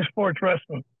 King of Sports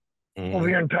Wrestling over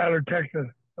here in Tyler, Texas.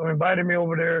 So invited me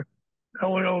over there. I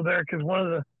went over there because one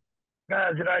of the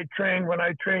guys that I trained when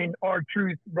I trained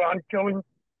R-Truth, Ron Killing,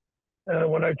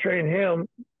 when I trained him,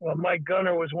 Mike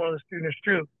Gunner was one of the students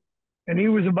too. And he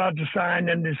was about to sign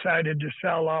and decided to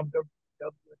sell off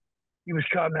he was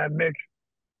caught in that mix.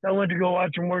 I went to go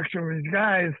watch him work some of these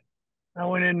guys. I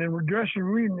went in the dressing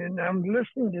room and I'm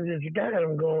listening to this guy and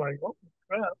I'm going like, oh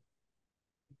crap.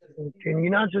 Can you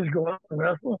not just go out and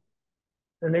wrestle?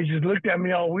 And they just looked at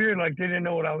me all weird like they didn't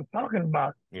know what I was talking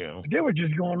about. Yeah. But they were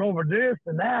just going over this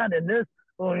and that and this.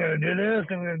 Oh, I'm going to do this,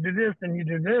 I'm going to do this, and you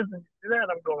do this, and you do that.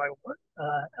 I'm going like, what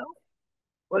the hell?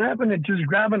 What happened to just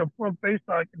grabbing a front face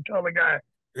so I can tell the guy,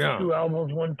 2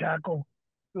 elbows, 1 tackle,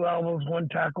 2 elbows, 1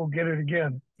 tackle, get it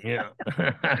again. Yeah.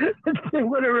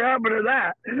 Whatever happened to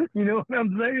that? You know what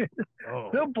I'm saying?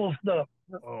 Simple stuff.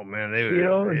 Oh man,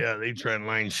 they try and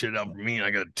line shit up for me. And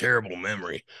I got a terrible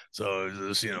memory, so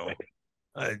it's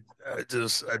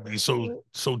just I'd be so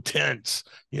tense,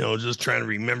 just trying to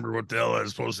remember what the hell I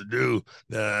was supposed to do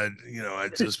that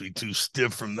I'd just be too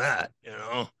stiff from that,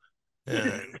 and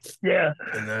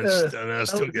and I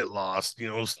still get lost,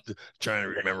 trying to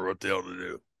remember what the hell to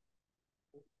do.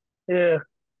 Yeah,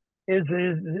 it's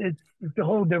a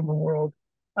whole different world.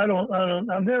 I've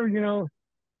never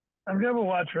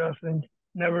watched wrestling.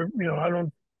 Never, I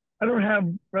don't have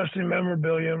wrestling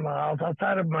memorabilia in my house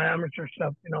outside of my amateur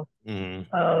stuff, I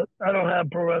don't have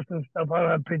pro wrestling stuff. I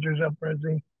don't have pictures up or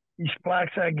anything. These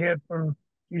plaques I get from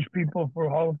these people for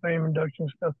Hall of Fame induction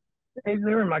stuff,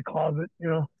 they're in my closet,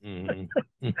 They're in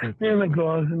my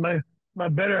closet. My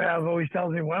better half always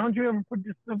tells me, why don't you ever put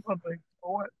this stuff up? Like,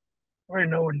 what? I already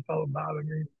know what it's all about. I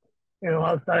mean,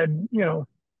 outside,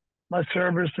 my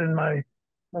service and my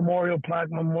memorial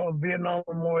plaque, my Vietnam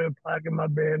memorial plaque in my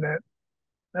bayonet.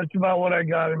 That's about what I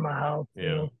got in my house.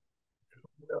 Yeah.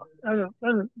 To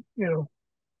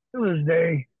this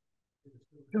day,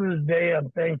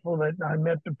 I'm thankful that I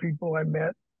met the people I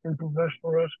met in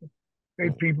professional wrestling.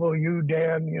 Great people, you,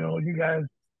 Dan, you guys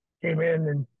came in,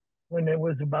 and when it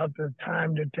was about the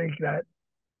time to take that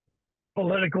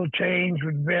political change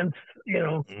with Vince,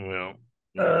 that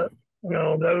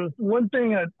was one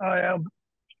thing I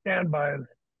stand by is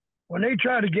when they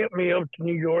tried to get me up to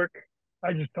New York,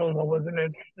 I just told them I wasn't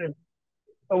interested.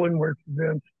 I wouldn't work for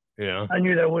Vince. Yeah. I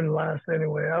knew that wouldn't last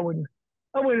anyway. It wouldn't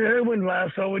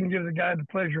last, so I wouldn't give the guy the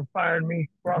pleasure of firing me,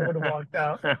 or I would have walked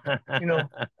out.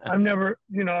 I've never,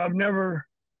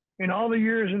 in all the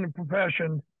years in the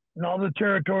profession, in all the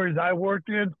territories I worked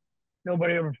in,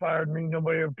 nobody ever fired me.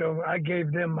 Nobody ever told me. I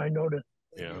gave them my notice.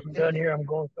 Yeah. I'm done here. I'm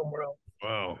going somewhere else.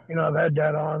 Wow. I've had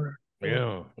that honor.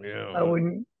 Yeah. I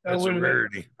wouldn't. That's a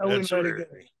rarity. That's a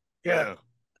rarity. Yeah.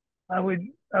 I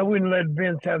wouldn't let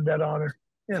Vince have that honor.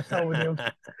 Yes, I would him.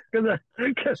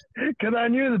 Because I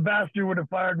knew the bastard would have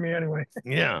fired me anyway.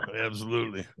 Yeah,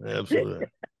 absolutely. I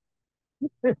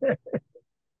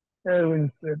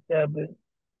wouldn't sit that, but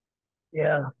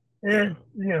yeah.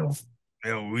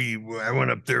 I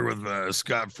went up there with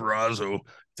Scott Ferrazzo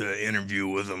to interview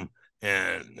with him.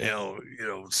 And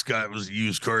Scott was a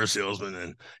used car salesman,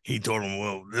 and he told him,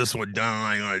 "Well, this is what Don and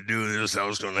I are going to do. This how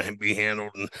it's going to be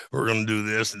handled, and we're going to do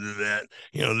this and do that."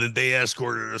 That they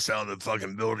escorted us out of the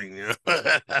fucking building.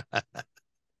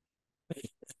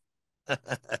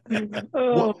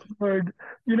 Oh Lord!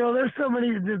 There's so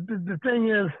many. The thing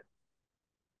is,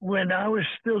 when I was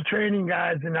still training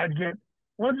guys, and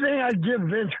one thing I'd give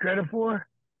Vince credit for.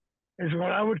 Is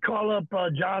when I would call up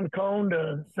John Cohn,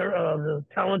 the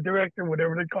talent director,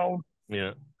 whatever they call him.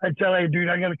 Yeah. I'd tell him, hey, dude,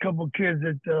 I got a couple of kids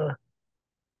that,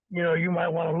 you might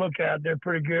want to look at. They're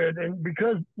pretty good. And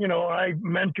because, I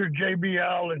mentored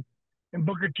JBL and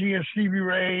Booker T and Stevie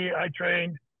Ray, I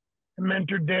trained and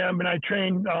mentored them, and I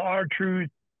trained R-Truth.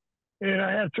 And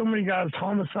I had so many guys,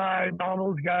 Homicide, all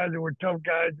those guys that were tough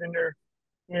guys in there.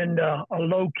 And a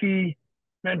low-key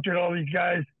mentored all these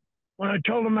guys. when I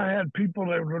told them I had people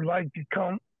that would like to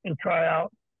come and try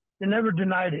out, they never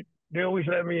denied it. They always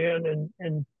let me in,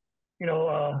 and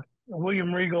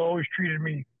William Regal always treated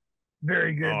me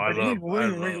very Oh, good. I But love, I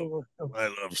William love, Regal was, I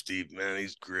love Steve, man.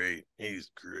 He's great.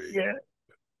 He's great. yeah,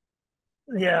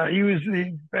 yeah,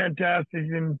 he's fantastic,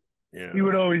 and Yeah. he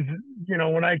would always,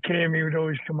 when I came, he would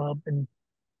always come up and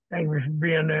thank me for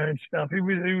being there and stuff. He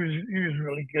was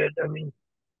really good. I mean,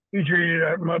 he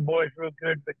treated my boys real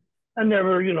good, but I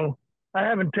never, I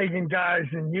haven't taken guys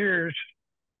in years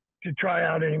to try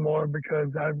out anymore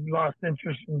because I've lost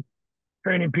interest in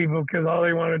training people because all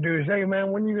they want to do is, hey man,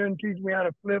 when are you going to teach me how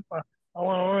to flip? I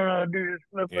want to learn how to do this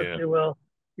flip. Yeah. I say, well,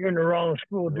 you're in the wrong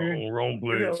school, dude. Wrong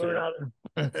You're place. gonna learn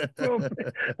how to.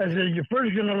 I said, you're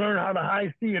first going to learn how to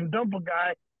high C and dump a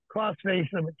guy cross face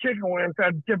of a chicken wing and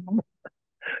try to tip him.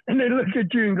 And they look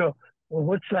at you and go, well,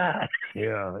 what's that?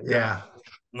 Yeah. Yeah.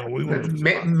 No, we were.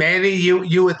 Manny,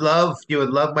 you would love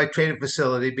my training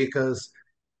facility because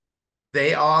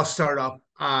they all start off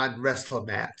on wrestling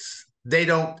mats. They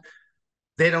don't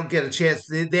get a chance.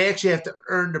 They actually have to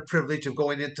earn the privilege of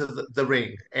going into the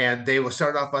ring, and they will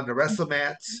start off on the wrestling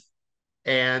mats,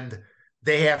 and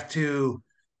they have to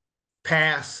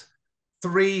pass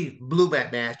three blue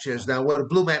mat matches. Now, what a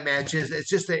blue mat match is, it's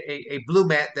just a blue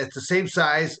mat that's the same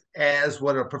size as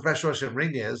what a professional wrestling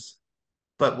ring is.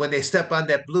 But when they step on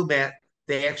that blue mat,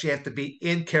 they actually have to be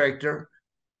in character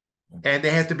and they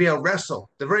have to be able to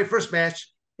wrestle. The very first match,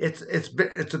 it's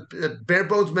a bare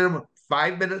bones minimum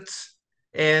 5 minutes,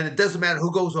 and it doesn't matter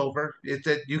who goes over. It's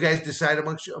that you guys decide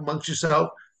amongst yourself.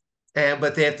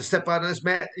 But they have to step out on this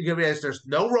mat. You realize there's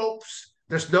no ropes,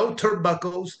 there's no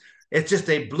turnbuckles. It's just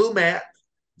a blue mat,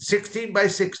 16 by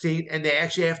 16, and they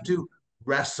actually have to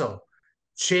wrestle,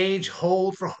 change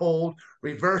hold for hold,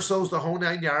 reversals, the whole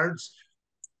 9 yards.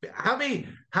 How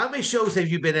many shows have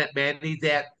you been at, Manny,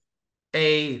 that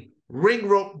a ring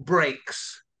rope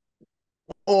breaks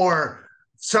or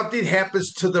something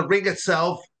happens to the ring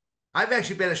itself? I've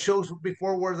actually been at shows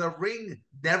before where the ring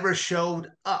never showed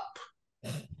up.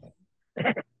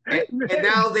 And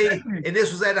now and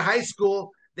this was at a high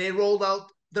school, they rolled out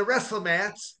the wrestling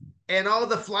mats, and all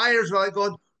the flyers were like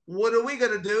going, what are we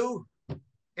going to do?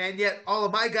 And yet all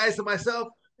of my guys and myself,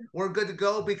 we're good to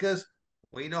go because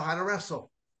we know how to wrestle.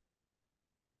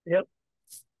 Yep.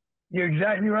 You're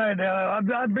exactly right.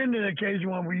 I've been to the occasion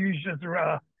when we used just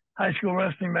a high school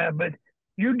wrestling mat, but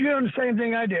you're doing the same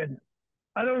thing I did.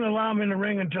 I don't allow them in the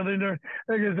ring until they're,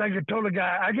 like I told a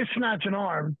guy, I could snatch an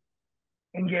arm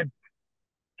and get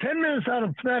 10 minutes out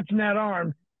of snatching that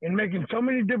arm and making so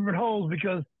many different holds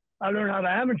because I learned how to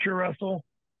amateur wrestle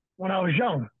when I was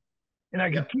young. And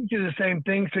I can teach you the same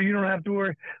thing so you don't have to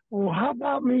worry, well, how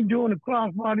about me doing a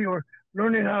crossbody or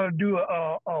learning how to do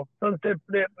a sunset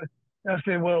flip? I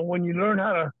said, well, when you learn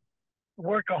how to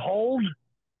work a hold,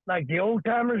 like the old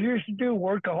timers used to do,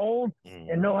 work a hold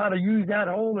and know how to use that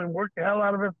hold and work the hell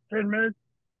out of it for 10 minutes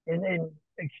and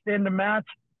extend the match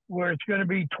where it's going to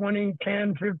be 20,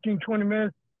 10, 15, 20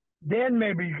 minutes, then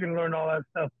maybe you can learn all that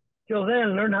stuff. Till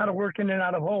then, learn how to work in and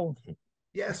out of holds.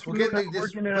 Yes, we're getting this,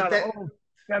 working in and out of holds.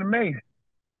 Got it made.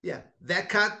 Yeah, that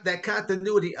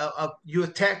continuity of you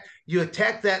attack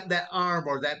that arm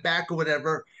or that back or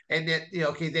whatever, and then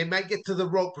okay, they might get to the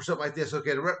rope or something like this.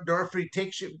 Okay, the referee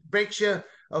breaks you.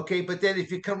 Okay, but then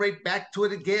if you come right back to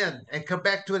it again and come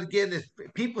back to it again,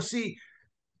 people see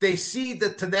they see the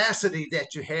tenacity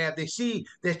that you have. They see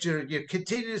that you're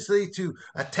continuously to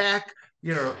attack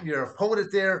your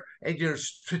opponent there, and you're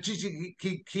strategically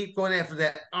keep going after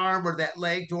that arm or that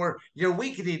leg, or you're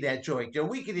weakening that joint. You're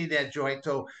weakening that joint.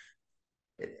 So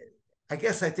I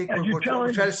guess I think what we're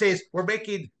trying to say is we're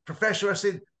making professional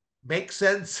wrestling make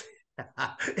sense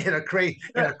in a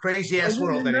crazy ass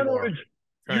world anymore.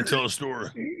 Trying to tell a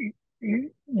story.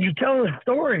 You're telling a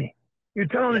story. You're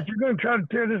telling us you're going to try to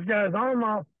tear this guy's arm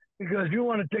off because you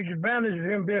want to take advantage of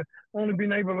him only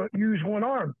being able to use one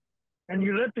arm. And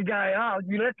you let the guy out.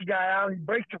 He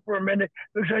breaks it for a minute.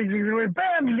 Looks like he's going,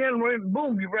 bam, again,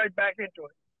 boom, you're right back into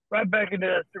it. Right back into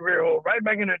that severe hole. Right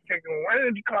back into the chicken. Right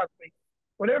into the cockpit.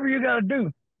 Whatever you got to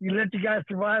do, you let the guy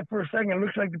survive for a second. It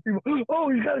looks like the people, oh,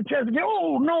 he's got a chance again.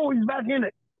 Oh, no, he's back in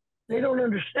it. They don't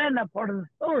understand that part of the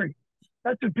story.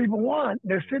 That's what people want.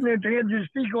 They're sitting there at the edge of their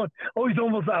seat going, oh, he's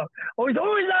almost out. Oh, he's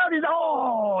out.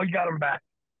 He got him back.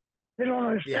 They don't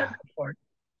understand that part.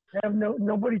 They have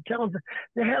nobody tells them.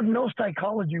 They have no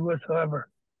psychology whatsoever.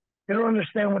 They don't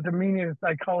understand what the meaning of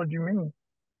psychology means.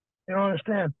 They don't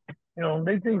understand.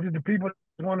 They think that the people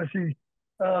want to see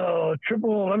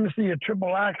let me see a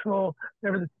triple axel.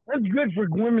 Everything. That's good for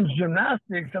women's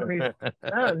gymnastics. I mean,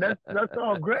 that's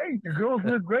all great. The girls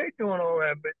look great doing all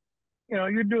that, but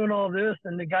you're doing all this,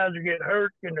 and the guys are getting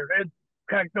hurt, getting their heads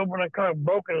cracked open, like kind of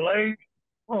broken legs.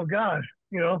 Oh gosh,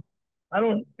 I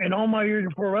don't. In all my years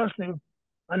of pro wrestling,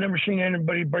 I never seen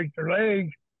anybody break their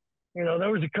leg. There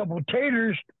was a couple of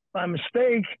taters by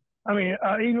mistake. I mean,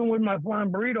 even with my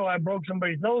flying burrito, I broke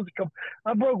somebody's nose.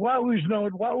 I broke Wahoo's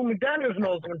nose, Wahoo McDaniel's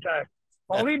nose one time.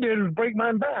 All he did was break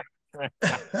mine back.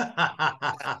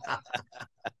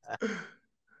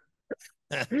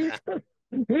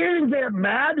 He didn't get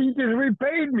mad. He just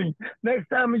repaid me. Next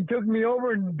time he took me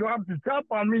over and dropped the top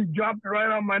on me, he dropped it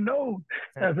right on my nose.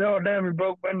 I said, oh, damn, he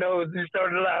broke my nose. He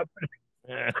started laughing.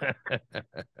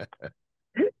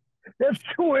 That's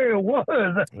the way it was.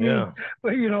 I mean,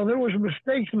 but, there was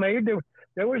mistakes made.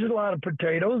 There was a lot of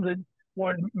potatoes that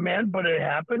weren't meant, but it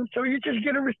happened. So you just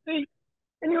get a receipt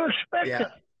and you expect it.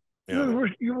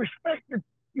 You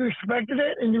respected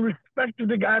it, and you respected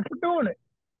the guy for doing it.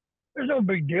 There's no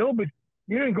big deal, but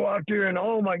you didn't go out there and,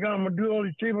 oh my God, I'm gonna do all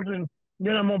these tables and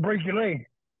then I'm gonna break your leg.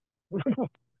 What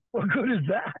good is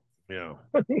that? Yeah.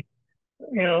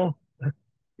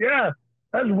 Yeah,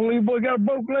 that's believable. You got a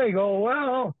broke leg. Oh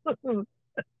wow.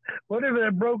 What if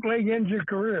that broke leg ends your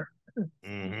career?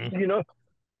 Mm-hmm.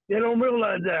 They don't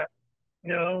realize that.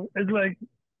 It's like,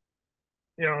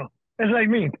 it's like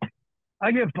me.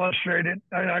 I get frustrated.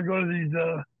 I go to these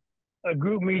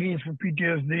group meetings for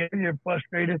PTSD. I get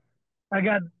frustrated. I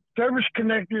got service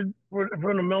connected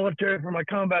from the military for my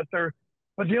combat service,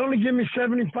 but they only give me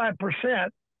 75%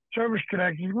 service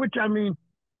connected, which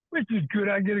is good.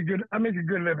 I make a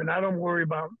good living. I don't worry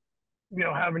about,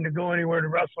 having to go anywhere to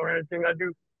wrestle or anything. I do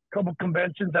a couple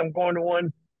conventions. I'm going to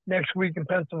one next week in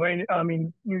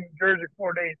New Jersey,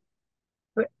 4 days.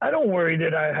 But I don't worry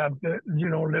that I have to,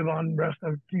 live on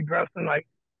wrestling, keep wrestling like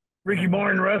Ricky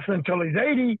Morton wrestling until he's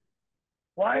 80.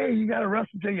 Why you got to wrestle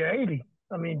until you're 80?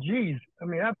 Geez.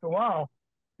 After a while,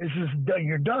 it's just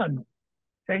you're done.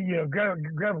 Hey, grab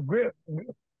a grip,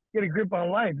 get a grip on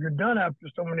life. You're done after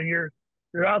so many years.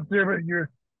 You're out there, but you're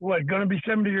going to be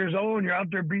 70 years old, and you're out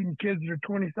there beating kids that are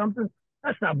 20 something.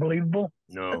 That's not believable.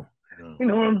 No. You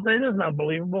know what I'm saying? That's not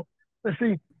believable. But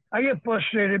see, I get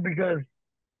frustrated because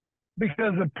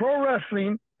of pro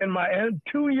wrestling in my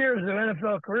 2 years of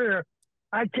NFL career,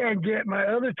 I can't get my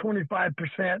other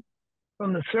 25%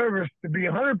 from the service to be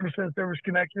 100% service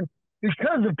connection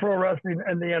because of pro wrestling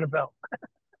and the NFL.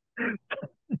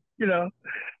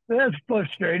 That's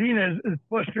frustrating. It's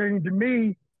frustrating to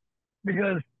me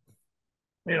because,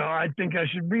 I think I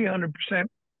should be 100%.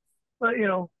 But,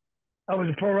 I was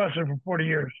a pro wrestler for 40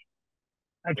 years.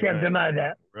 I can't deny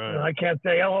that. Right. I can't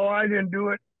say, oh, I didn't do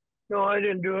it. No, I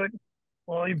didn't do it.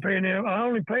 Well, I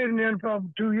only played in the NFL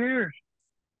for 2 years.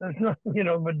 That's not,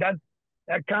 but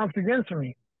that counts against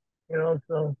me,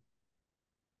 so.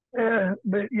 Yeah,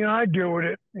 but, I deal with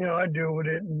it.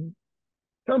 And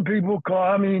some people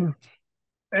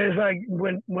it's like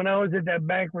when I was at that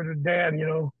banquet with Dad,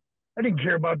 I didn't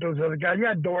care about those other guys.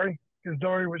 Yeah, Dory, because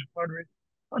Dory was part of it.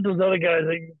 Not those other guys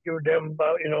I didn't give a damn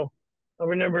about, I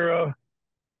remember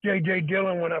J.J.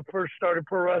 Dillon when I first started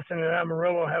pro wrestling in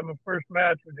Amarillo, having my first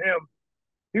match with him.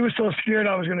 He was so scared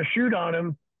I was going to shoot on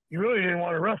him, he really didn't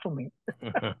want to wrestle me.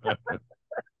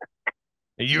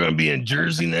 You're going to be in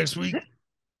Jersey next week?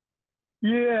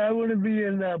 Yeah, I want to be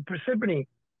in Parsippany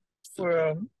for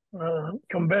a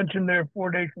convention there,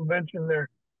 4-day convention there.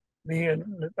 Me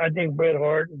and I think Bret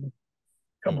Hart and a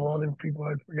couple other people.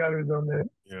 I forgot who's on there.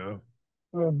 Yeah.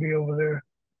 We'll be over there.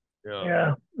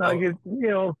 Yeah.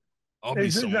 I'll be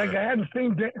somewhere. Like I hadn't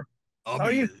seen that.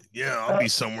 I'll be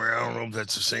somewhere. I don't know if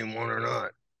that's the same one or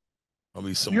not. I'll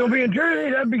be somewhere. You'll be in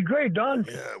Jersey? That'd be great, Don.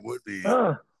 Yeah, it would be.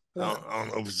 I don't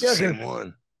know if it's the same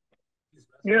one.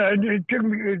 Yeah, it took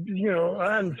me,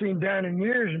 I hadn't seen Dan in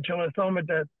years until I saw him at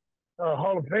that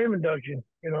Hall of Fame induction,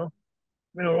 been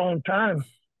a long time.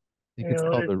 I think it's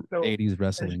called the 80s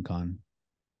Wrestling Con.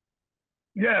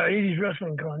 Yeah, 80s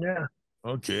Wrestling Con, yeah.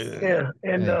 Okay. Yeah,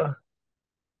 and,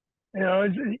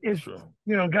 it's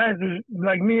guys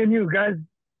like me and you, guys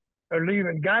are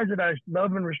leaving. Guys that I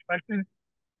love and respected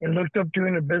and looked up to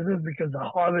in the business because of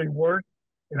how they worked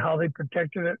and how they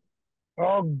protected it are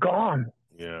all gone.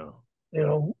 Yeah.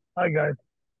 Hi guys.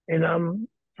 And I'm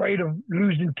afraid of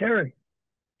losing Terry.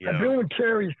 Yeah. I've been with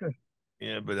Terry since.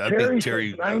 Yeah, but I think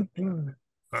Terry. I've been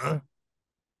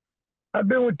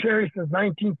with Terry since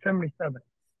 1977.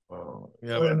 Oh,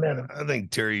 yeah, but I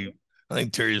think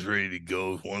Terry's ready to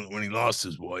go. When he lost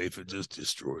his wife, it just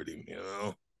destroyed him.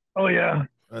 Oh yeah.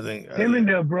 I think and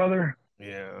their brother.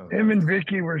 Yeah. Him and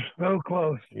Vicky were so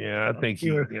close. Yeah, I think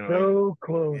he was so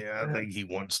close. Yeah, I think he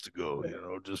wants to go.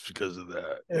 Just because of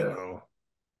that.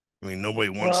 I mean, nobody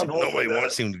wants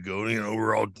him to go. You know,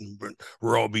 we're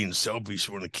all being selfish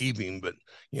want to keep him, but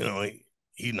you know,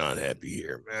 he's not happy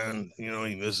here, man. You know,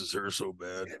 he misses her so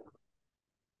bad.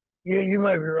 Yeah, you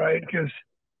might be right because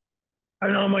I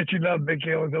know how much you love Big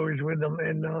K. I was always with him,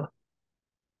 and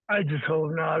I just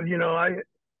hope now. You know, I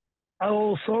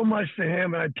owe so much to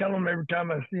him, and I tell him every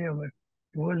time I see him, if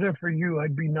it wasn't for you,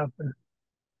 I'd be nothing.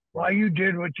 Why you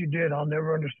did what you did, I'll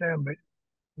never understand, but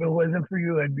if it wasn't for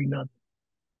you, I'd be nothing.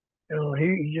 You know,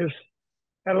 he just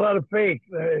had a lot of faith.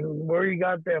 Where he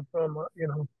got that from, I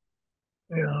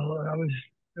was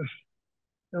just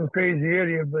some crazy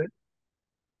idiot, but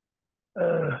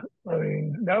I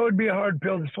mean, that would be a hard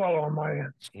pill to swallow on my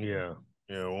end. Yeah.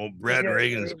 Yeah. Well, Brad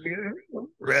Reagan's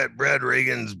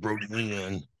broke me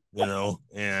in, you know,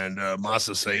 and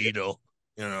Masa Saito,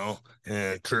 you know,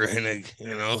 and Kurt Hennig,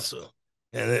 you know, so,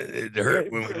 and it hurt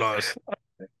when we lost.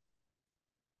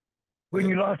 When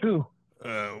you lost who?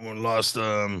 When we lost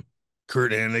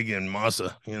Kurt Hennig and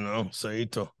Masa, you know,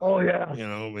 Saito. Oh yeah. You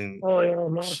know, I mean. Oh yeah,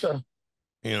 Masa.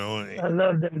 You know, I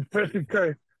love that, especially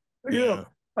Kurt. You know,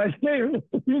 I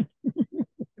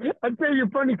tell you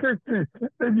funny Kurt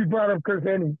that you brought up Kurt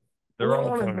Hennig. They're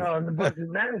all funny.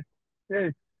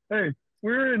 Hey,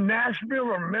 we were in Nashville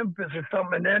or Memphis or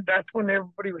something, and that's when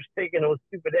everybody was taking those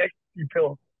stupid ecstasy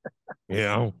pills.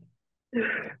 Yeah.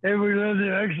 Everybody loves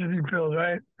the ecstasy pills,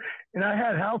 right? And I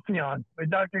had Halcyon. My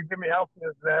doctor gave me Halcyon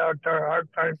because I had a hard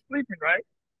time sleeping, right?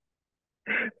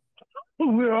 We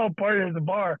were all partying at the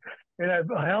bar, and I had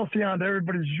Halcyon to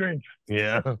everybody's drinks.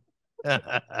 Yeah.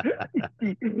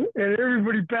 And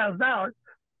everybody passed out.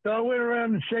 So I went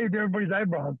around and shaved everybody's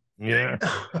eyebrows. Yeah.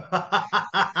 I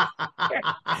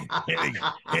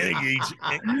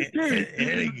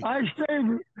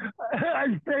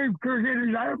saved Kirk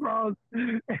Henry's eyebrows,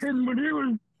 and when he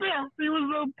was pissed, he was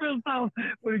so pissed off.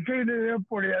 When he came to the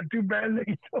airport, he had two bad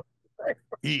legs.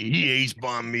 He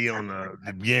H-bombed me on the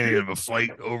beginning of a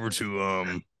flight over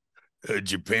to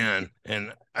Japan,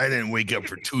 and I didn't wake up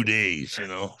for 2 days. You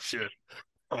know, shit.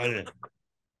 I didn't.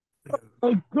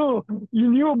 Oh, cool.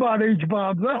 You knew about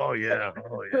H-bombs, huh? Oh yeah.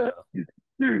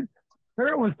 Dude,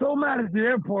 Kurt was so mad at the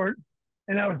airport,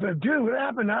 and I was like, dude, what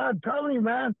happened? I'm telling you,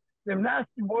 man, them nasty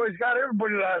boys got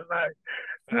everybody last night.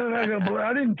 And I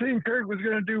didn't think Kirk was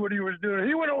going to do what he was doing.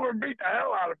 He went over and beat the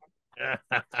hell out of him.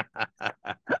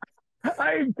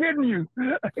 I ain't kidding you.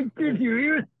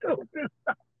 He was so pissed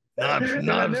off. I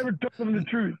never told him the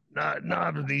truth. Not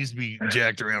needs to be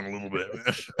jacked around a little bit.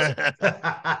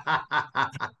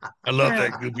 I love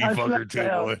that goofy fucker too,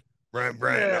 boy.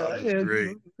 Brian is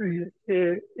great.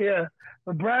 Yeah.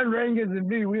 But Brad Reagan and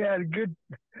me, we had a good,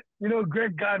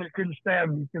 Greg Goddard couldn't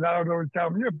stand me because I was always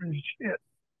telling him, you're a piece of shit.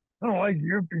 I don't like you,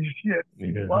 you're a piece of shit.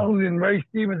 Yeah. While and Ray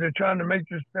Stevens are trying to make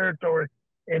this territory,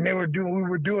 and we were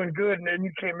doing good, and then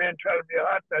you came in trying to be a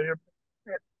hot guy.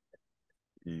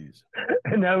 Jeez.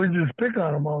 And I would just pick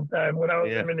on him all the time when I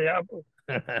was in Minneapolis.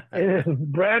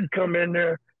 And Brad come in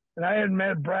there, and I had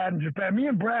met Brad in Japan. Me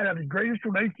and Brad had the greatest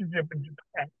relationship in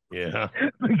Japan. Yeah.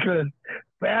 Because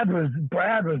Brad was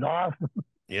awesome.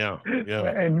 Yeah.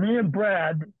 And me and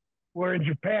Brad were in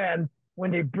Japan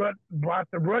when they brought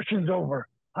the Russians over.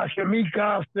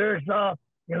 Hashimikov, Stersov,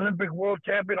 the Olympic world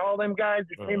champion, all them guys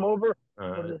that came over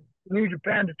to New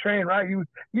Japan to train, right?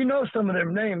 You know some of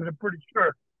them names, I'm pretty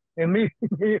sure. And me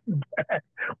and Brad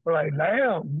were like,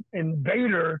 damn. And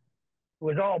Vader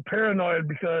was all paranoid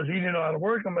because he didn't know how to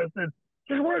work them. I said,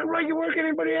 just work like you work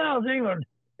anybody else. England.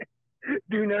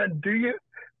 Do not do you?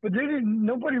 But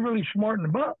nobody really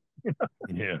smartened them up.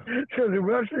 Yeah. So the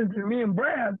Russians and me and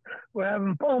Brad were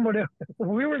having fun with them.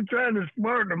 We were trying to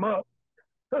smarten them up.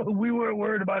 So we weren't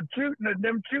worried about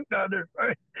them shooting out there,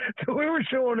 right? So we were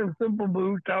showing them simple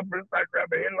moves, toppers, like grab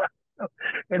a headline.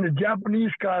 And the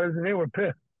Japanese caught us and they were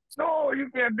pissed. No, you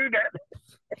can't do that.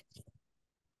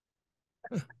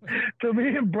 So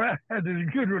me and Brad had this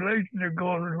good relationship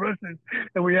going with Russians,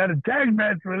 and we had a tag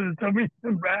match with it. So me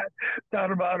and Brad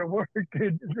thought about it worked,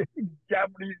 and the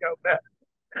Japanese got mad.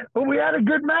 But we had a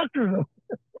good match with them.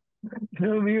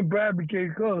 So me and Brad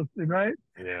became close, right?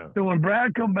 Yeah. So when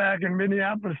Brad come back in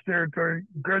Minneapolis territory,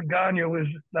 Greg Gagne was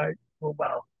just like, oh,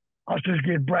 wow, I'll just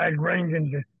get Brad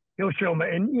Reagan to, he'll show me.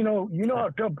 And you know how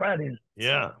tough Brad is.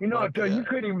 Yeah. You know how tough, you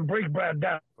couldn't even break Brad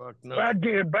down. Fuck no. Brad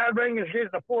Reagan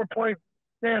gets a 4-point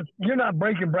stance. You're not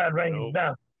breaking Brad Reagan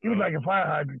down. He was like a fire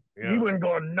hydrant. Yeah. He wasn't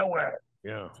going nowhere.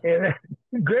 Yeah. And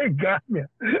Greg got me.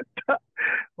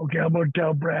 Okay, I'm going to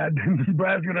tell Brad.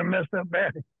 Brad's going to mess up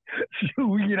Manny. So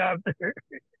we get out there.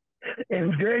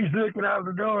 And Greg's looking out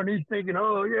the door and he's thinking,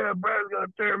 oh, yeah, Brad's going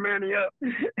to tear Manny up.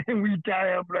 And we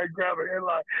tie up and I grab a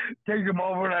headlock, take him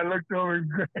over, and I looked over and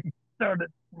Greg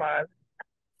started smiling.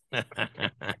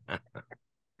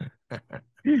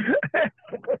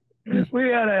 We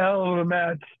had a hell of a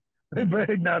match.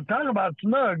 Now talk about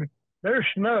snug. They're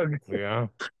snug. Yeah.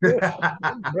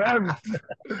 Brad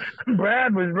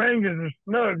was ranked as a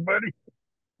snug, buddy.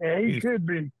 Yeah, he could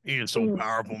be. He is so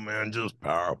powerful, man. Just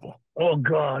powerful. Oh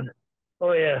God.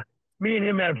 Oh yeah. Me and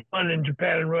him had fun in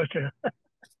Japan and Russia.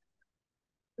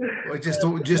 Well, just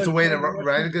the way that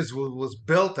Rodriguez was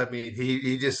built. I mean,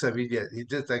 he just yeah, he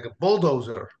just like a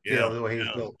bulldozer. Yeah, you know the way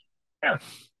he's built. Yeah.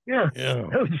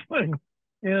 That was funny.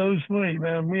 Yeah, it was funny,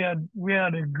 man. We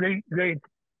had a great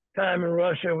time in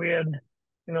Russia. We had,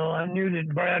 I knew that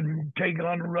Brad would take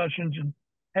on the Russians, and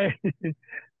hey,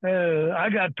 I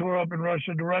got tore up in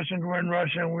Russia. The Russians were in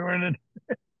Russia, and we were in it.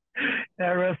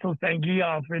 I wrestled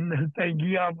Tanguyev, and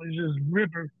Tanguyev was just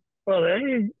ripping. Well,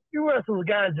 you wrestle the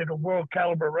guys that are world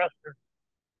caliber wrestlers.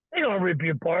 They don't rip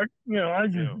you apart. I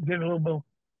just did a little bit,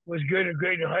 was good and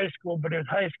great in high school, but in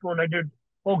high school, and I did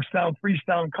folk style,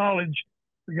 freestyle in college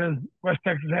because West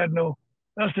Texas had no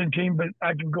wrestling team, but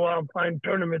I could go out and find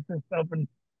tournaments and stuff and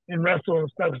wrestle and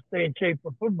stuff to stay in shape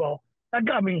for football. That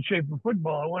got me in shape for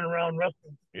football. I went around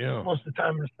wrestling most of the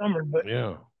time in the summer, but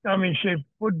got me in shape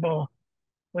for football.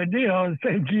 But,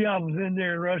 St. Gian was in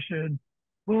there in Russia, and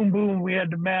boom, boom, we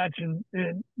had the match, and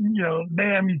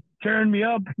damn, he turned me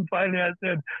up, and finally I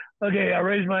said, okay, I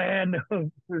raised my hand.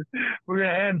 We're going to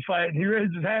hand fight. And he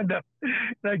raised his hand up, and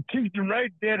I kicked him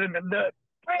right dead in the nut.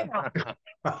 Snapped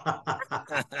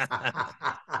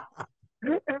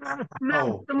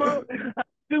him up. I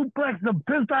suplexed the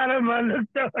piss out of him. I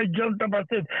looked up, I jumped up, I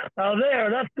said, now there,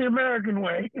 that's the American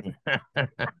way.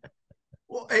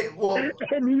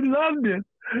 And he loved it.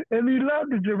 And he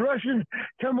loved it. The Russians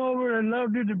come over and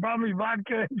loved it. They brought me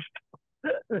vodka and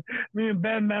stuff. Me and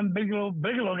Bandman Bigelow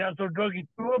got so drunk he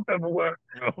threw up everywhere.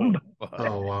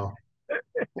 Oh wow.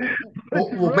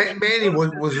 Well, Manny,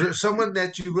 was there someone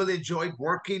that you really enjoyed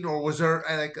working, or was there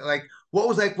like what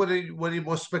was like one of the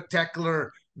most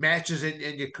spectacular matches in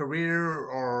your career,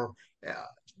 or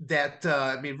that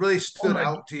I mean really stood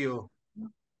out to you?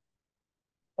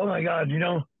 Oh my God,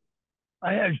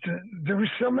 there was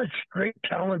so much great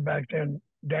talent back then,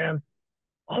 Dan.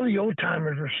 All the old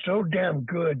timers were so damn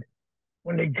good.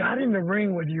 When they got in the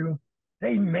ring with you,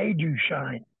 they made you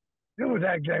shine. It was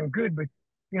that damn good. But,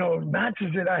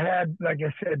 matches that I had, like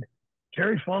I said,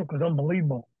 Terry Funk was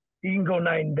unbelievable. He can go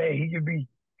night and day. He could be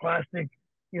plastic,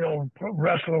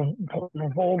 wrestle,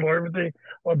 hold or everything,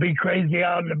 or be crazy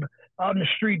out in the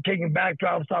street taking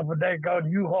backdrops off of that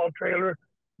U-Haul trailer.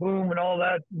 Boom and all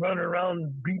that, running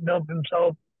around, beating up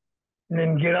himself, and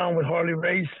then get on with Harley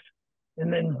Race,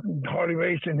 and then Harley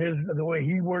Race and the way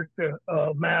he worked the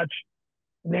match,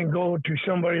 and then go to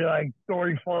somebody like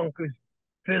Dory Funk, who's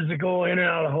physical, in and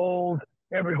out of hold,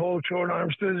 every hold, short arm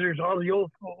scissors, all the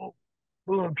old school,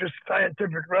 boom, just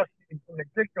scientific wrestling from the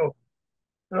get-go,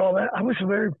 and all that. I was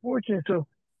very fortunate. So,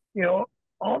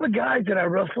 all the guys that I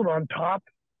wrestled on top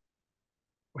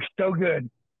were so good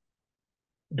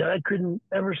that I couldn't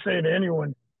ever say to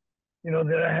anyone,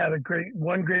 that I had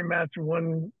one great match with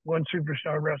one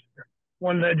superstar wrestler,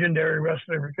 one legendary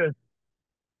wrestler, because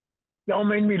y'all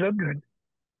made me look good.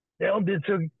 They all did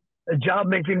a job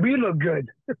making me look good.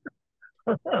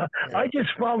 I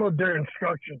just followed their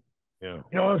instructions. Yeah.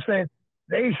 You know what I'm saying?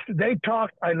 They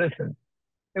talked, I listened.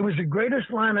 It was the greatest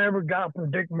line I ever got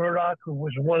from Dick Murdoch, who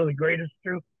was one of the greatest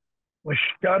too, was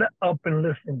shut up and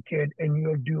listen, kid, and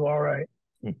you'll do all right.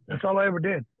 That's all I ever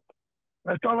did.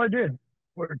 That's all I did.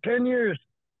 For 10 years,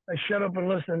 I shut up and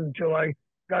listened until I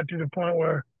got to the point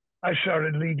where I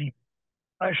started leading.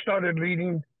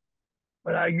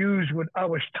 But I used what I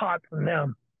was taught from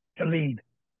them to lead.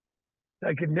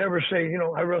 I could never say,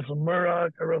 I wrestled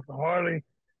Murdoch, I wrestled Harley,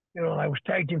 I was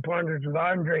tag team partners with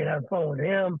Andre and had fun with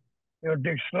him,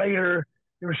 Dick Slater.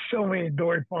 There were so many,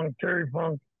 Dory Funk, Terry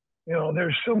Funk,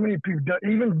 there's so many people,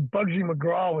 even Bugsy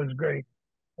McGraw was great.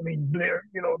 I mean, there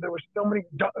was so many.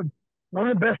 One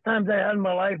of the best times I had in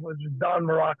my life was with Don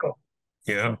Morocco.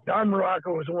 Yeah. Don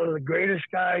Morocco was one of the greatest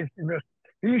guys.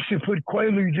 He used to put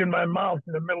Quaaludes in my mouth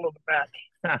in the middle of the match.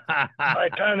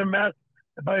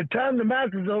 By the time the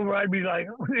match was over, I'd be like,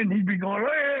 and he'd be going,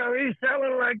 "Hey, he's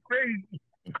selling like crazy."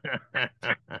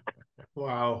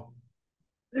 Wow.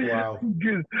 I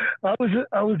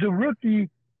was a rookie,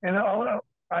 and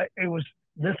it was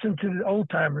listen to the old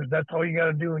timers. That's all you got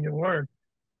to do when you learn.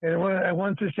 And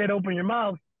once they said open your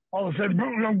mouth, all of a sudden,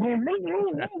 I'm going.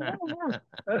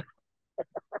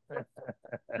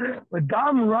 But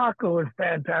Don Morocco was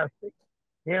fantastic.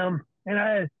 Him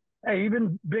and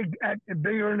even big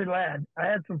Ernie Ladd. I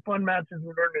had some fun matches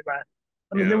with Ernie Ladd.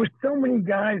 I mean, there was so many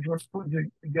guys when I was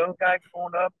a young guy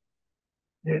growing up.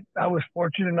 I was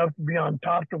fortunate enough to be on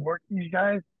top to work these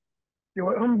guys. They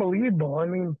were unbelievable. I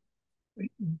mean,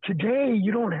 today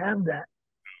you don't have that.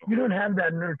 You don't have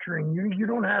that nurturing. You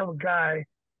don't have a guy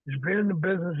who's been in the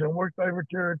business and worked every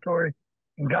territory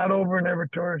and got over in every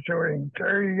territory and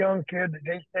carry a young kid that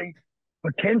they say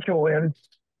potential in,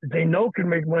 that they know can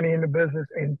make money in the business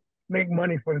and make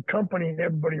money for the company and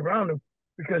everybody around them.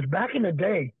 Because back in the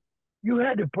day, you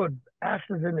had to put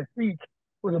asses in the seats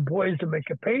for the boys to make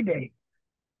a payday.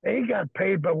 They got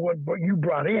paid by what you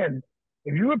brought in.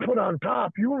 If you were put on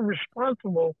top, you were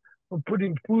responsible for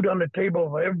putting food on the table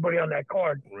for everybody on that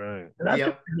card. Right. And that's a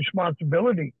big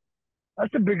responsibility.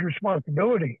 That's a big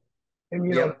responsibility. And,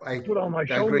 you know, I put on my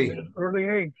shoulders at an early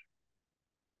age.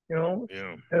 You know,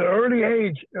 at an early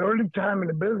age, early time in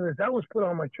the business, that was put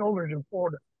on my shoulders in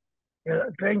Florida.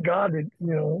 And thank God that,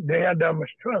 you know, they had that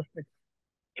much trust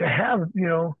to have, you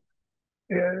know,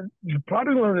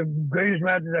 probably one of the greatest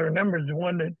matches I remember is the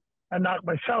one that I knocked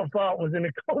myself out, was in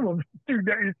a coma for 2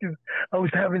 days because I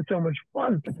was having so much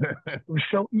fun. It was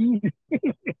so easy.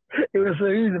 It was so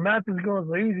easy. The match was going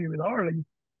so easy with Harley.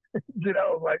 You know,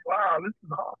 I was like, wow, this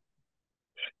is awesome.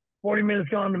 40 minutes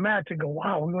gone the match. I go,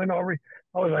 wow, we went already.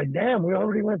 I was like, damn, we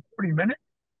already went 40 minutes?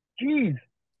 Jeez,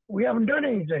 we haven't done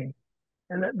anything.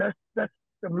 And that's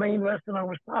the main lesson I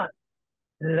was taught.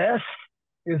 Less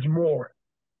is more.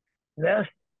 Less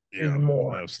is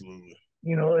more. Absolutely.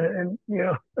 You know, and you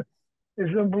know,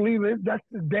 it's unbelievable. That's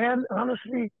Dan.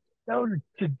 Honestly, that was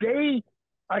today.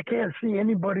 I can't see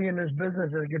anybody in this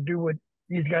business that could do what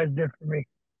these guys did for me.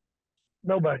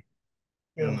 Nobody.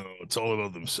 You know? No, it's all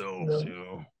about themselves. You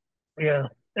know. Yeah,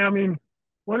 I mean,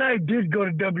 when I did go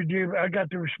to WD, I got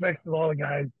the respect of all the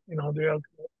guys. You know, they're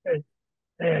like,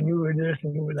 hey, you were this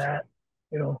and you were that.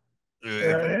 You know,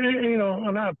 you know,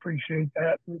 and I appreciate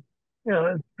that. And, you know,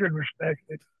 it's good respect.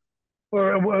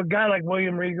 For a guy like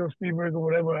William Regal, Steve Regal,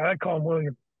 whatever, I call him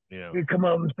William. Yeah. He'd come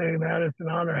up and say, man, it's an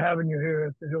honor having you here.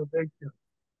 I said, oh, thank you.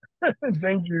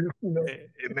 Thank you. You know. Hey,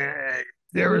 man,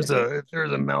 if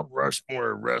there's a Mount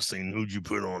Rushmore of wrestling, who'd you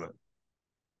put on it?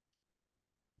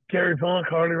 Terry Funk,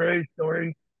 Harley Race,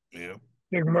 Story,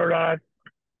 Nick Murdoch,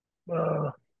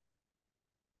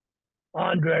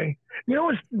 Andre. You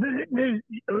know,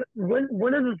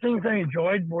 one of the things I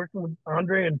enjoyed working with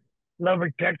Andre in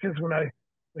Lubbock, Texas, when I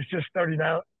was just starting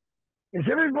out, is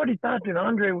everybody thought that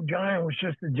Andre Giant was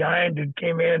just a giant that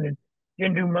came in and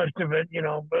didn't do much of it. You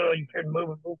know, you couldn't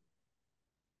move it.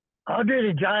 Andre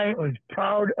the Giant was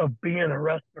proud of being a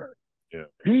wrestler. Yeah.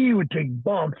 He would take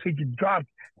bumps. He could drop.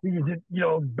 He could, you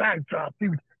know, backdrop.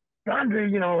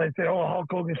 Andre, you know, they say, oh, Hulk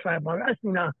Hogan slapped on. I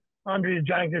seen Andre the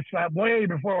Giant get slapped way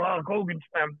before Hulk Hogan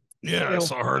slapped. Yeah, I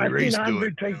saw Harley Race do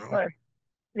it.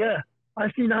 Yeah,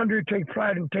 I seen Andre take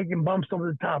pride in taking bumps over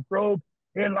the top rope,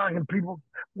 headlocking people,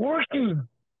 working.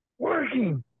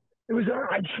 It was,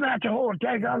 I'd snatch a hole,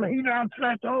 tag on the heater, I'd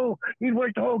snatch the hole, he'd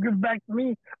work the hole, give it back to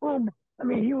me. Boom. I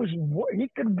mean, he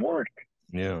could work.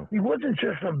 Yeah. He wasn't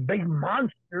just a big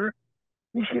monster.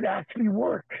 He could actually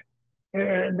work.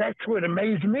 And that's what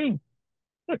amazed me.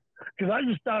 Because I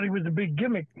just thought he was a big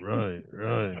gimmick. Right.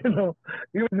 You know,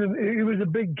 he was a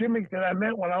big gimmick that I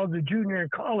met when I was a junior in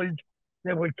college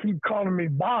that would keep calling me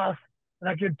boss. And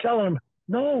I could tell him,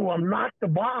 no, I'm not the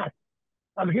boss.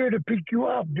 I'm here to pick you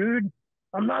up, dude.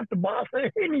 I'm not the boss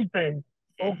of anything.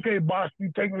 Okay, boss,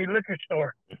 you take me liquor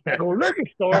store. I go, liquor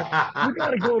store? We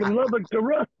got to go to Lubbock to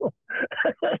wrestle.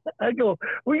 I go,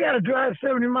 we got to drive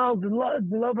 70 miles to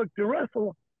Lubbock to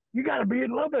wrestle. You got to be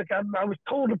in Lubbock. I was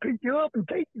told to pick you up and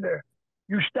take you there.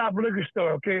 You stop liquor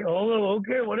store, okay? Oh,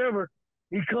 okay, whatever.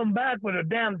 He come back with a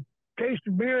damn case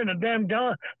of beer and a damn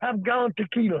half-gallon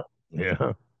tequila.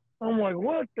 Yeah. I'm like,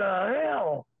 what the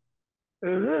hell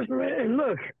is this, man?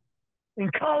 Look, in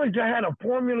college, I had a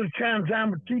Formula Trans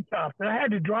Am with T-tops, and I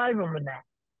had to drive them in that.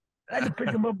 I had to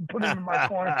pick them up and put them in my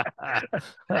car.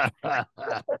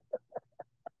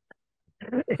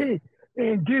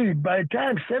 And dude, by the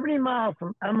time 70 miles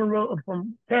from Amarillo,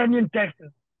 from Canyon,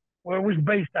 Texas, where it was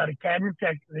based out of Canyon,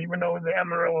 Texas, even though it was the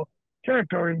Amarillo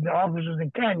territory, the office was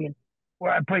in Canyon,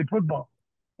 where I played football.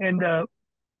 And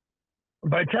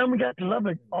by the time we got to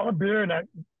Lubbock, all the beer and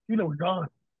tequila were gone.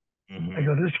 Mm-hmm. I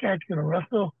go, this guy's gonna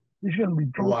wrestle. He's gonna be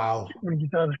drunk when he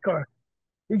gets out of his car.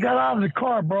 He got out of the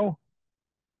car, bro,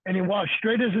 and he walked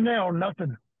straight as an arrow.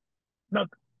 Nothing.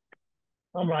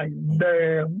 I'm like,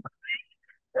 damn.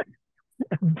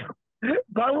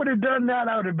 If I would have done that,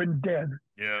 I would have been dead.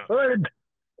 Yeah.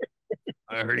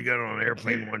 I heard he got on an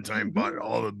airplane one time, bought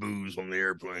all the booze on the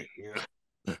airplane. Yeah.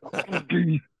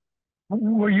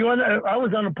 Were you on? I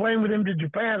was on a plane with him to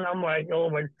Japan. I'm like, oh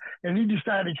my! And he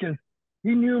decided because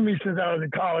he knew me since I was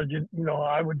in college, and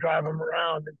I would drive him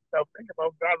around and stuff, think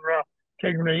about driving around,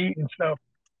 taking him to eat and stuff.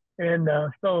 And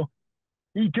so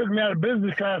he took me out of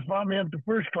business class, brought me up to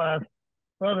first class.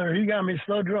 Brother, he got me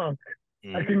so drunk,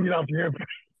 I couldn't get off the airplane.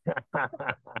 I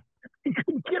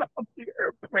couldn't get off the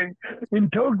airplane in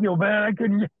Tokyo, man. I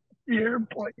couldn't get off the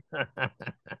airplane.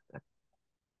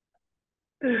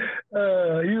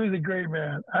 He was a great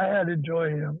man. I had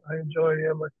enjoyed him. I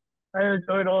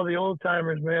enjoyed all the old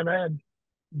timers, man. I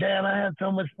had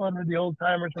so much fun with the old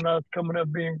timers when I was coming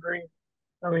up being green.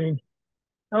 I mean,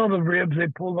 all the ribs they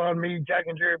pulled on me, Jack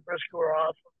and Jerry Briscoe were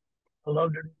awesome. I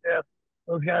loved it to death.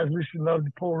 Those guys used to love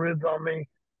to pull ribs on me,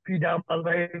 pee down my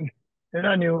leg. And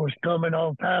I knew it was coming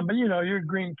all the time. But, you're a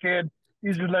green kid.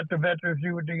 You just let the veterans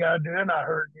do what they got to do. They're not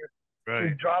hurting you. Right.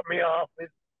 They drop me off.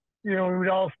 We would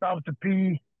all stop to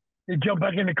pee. They jump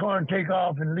back in the car and take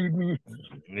off and leave me.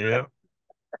 Yeah.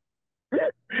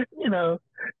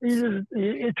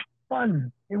 It's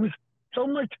fun. It was so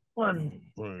much fun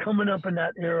coming up in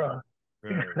that era.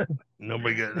 Right.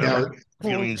 Nobody got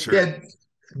feelings hurt.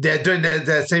 During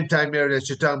that same time era that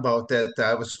you're talking about, that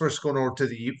I was first going over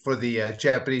for the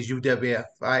Japanese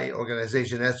UWFI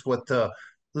organization. That's what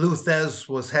Lou Thez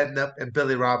was heading up, and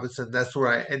Billy Robinson. That's where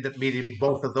I ended up meeting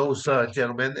both of those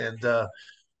gentlemen, and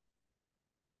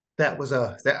that was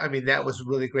that was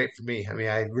really great for me. I mean,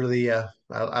 I really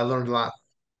I learned a lot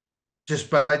just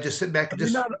by just sitting back and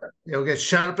just get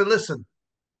shut up and listen.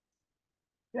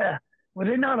 Yeah, were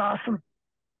they not awesome?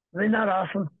 Were they not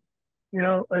awesome?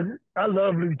 I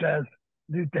love Lou Thez.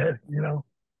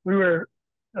 We were,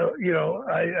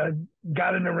 I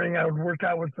got in the ring. I would work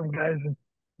out with some guys, and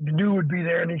the dude would be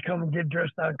there, and he'd come and get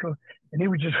dressed out, and he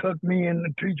would just hook me and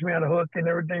teach me how to hook and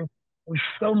everything. It was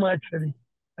so much that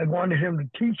I wanted him to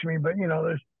teach me, but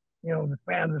there's, the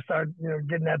fans would start,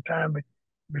 getting that time. But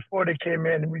before they came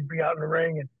in, we'd be out in the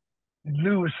ring, and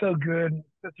Lou was so good,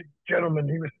 such a gentleman.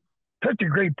 He was such a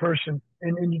great person,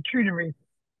 and he treated me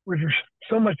with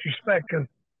so much respect because,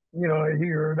 he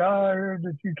heard, I heard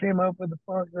that you came up with the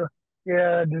funk.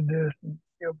 Yeah, I did this.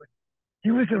 But he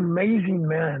was an amazing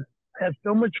man. I had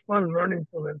so much fun learning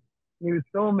from him. He was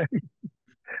so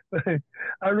amazing.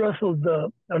 I wrestled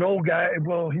an old guy.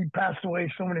 Well, he passed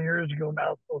away so many years ago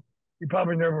now, so you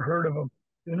probably never heard of him.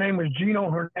 His name was Gino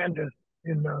Hernandez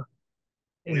in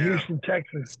Houston,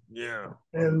 Texas. Yeah.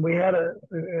 And we had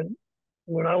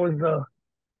when I was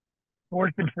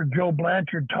working for Joe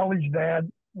Blanchard, Tully's dad.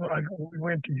 We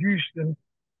went to Houston,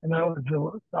 and I was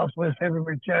the Southwest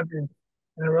Heavyweight Champion,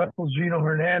 and I wrestled Gino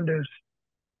Hernandez,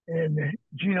 and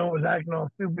Gino was acting all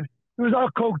stupid. He was all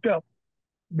coked up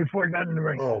before he got in the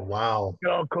ring. Oh wow! He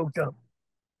was all coked up.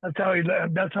 That's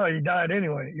how he died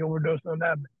anyway. He overdosed on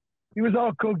that. He was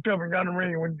all coked up and got in the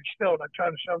ring, and when he still, I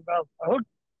tried to shove him out. I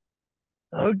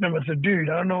hooked him. I said, "Dude,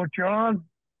 I don't know what you're on,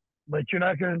 but you're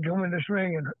not going to come in this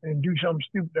ring and do something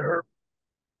stupid to hurt.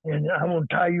 And I'm going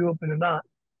to tie you up in a knot."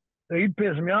 So he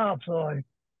pissed me off. So I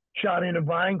shot in a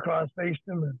vine, cross-faced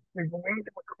him, and winged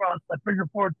him across. I figured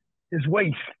for his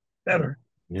waist better.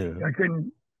 Yeah. I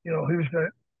couldn't, he was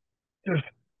just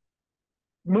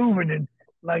moving and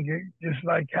just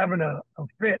like having a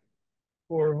fit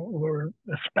or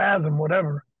a spasm,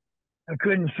 whatever. I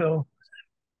couldn't. So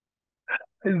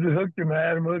I just hooked him. I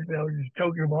had him hooked, and I was just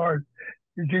choking him hard.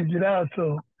 He couldn't get out.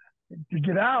 So to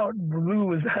get out, Lou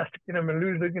was asking him, and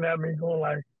Lou's looking at me going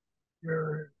like,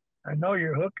 I know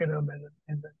you're hooking him,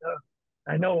 and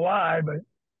I know why, but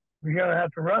we're going to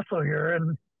have to wrestle here.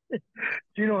 And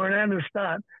Gino Hernandez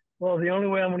thought, well, the only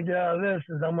way I'm going to get out of this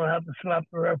is I'm going to have to slap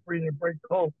the referee and break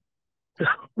the hold. So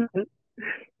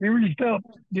he reached up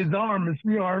his arm, his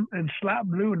free arm, and slapped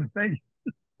Lou in the face.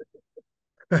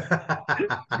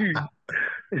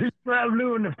 He slapped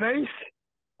Lou in the face.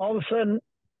 All of a sudden,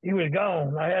 he was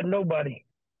gone. I had nobody.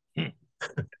 He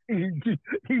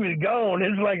was gone.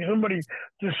 It's like somebody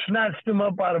just snatched him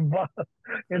up out of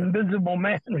Invisible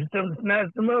Man or something,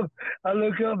 snatched him up. I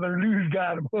look up and Lou's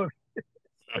got him hooked.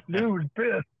 Lou was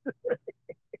pissed.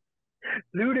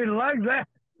 Lou didn't like that.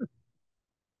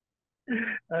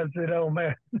 I said, "Oh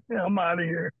man, I'm out of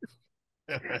here."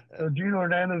 So Gino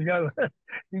Hernandez got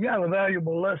a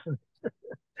valuable lesson.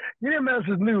 You didn't mess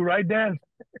with Lou, right, Dan?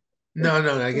 No.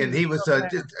 Again, he was.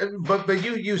 But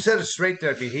you said it straight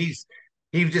there. I mean,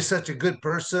 he was just such a good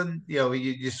person.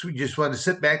 You just want to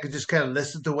sit back and just kind of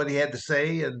listen to what he had to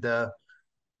say, and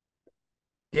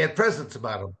he had presence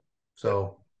about him.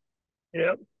 So.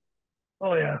 Yep.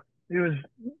 Oh yeah, he was.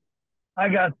 I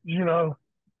got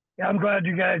I'm glad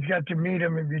you guys got to meet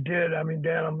him if you did. I mean,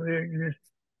 Dan,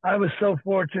 I was so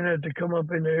fortunate to come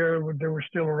up in the era where they were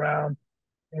still around,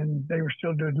 and they were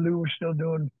still doing. Lou was still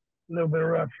doing a little bit of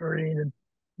refereeing, and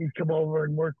he'd come over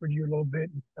and work with you a little bit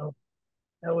and stuff.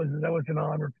 That was an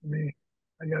honor for me.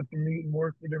 I got to meet and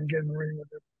work with him, get in the ring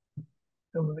with him.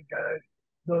 Some of the guys,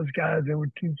 those guys that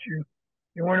would teach you.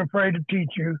 They weren't afraid to teach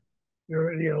you.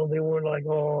 They weren't like,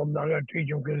 oh, I'm not going to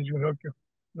teach him because he's going to hurt you.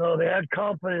 No, they had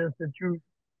confidence that you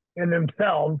in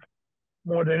themselves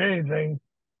more than anything,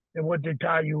 and what they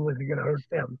taught you was going to hurt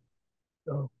them.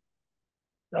 So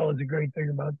that was a great thing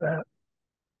about that.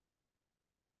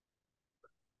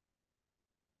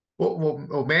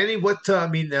 Well, Manny,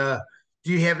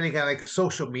 do you have any kind of like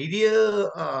social media?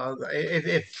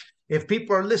 If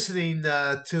people are listening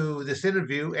to this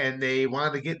interview and they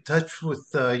want to get in touch with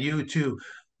you to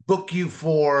book you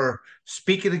for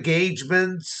speaking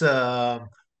engagements,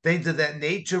 things of that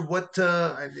nature,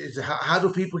 how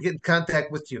do people get in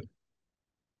contact with you?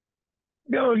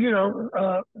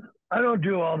 I don't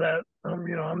do all that. I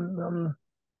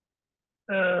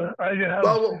just have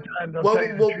Well, time. I'll tell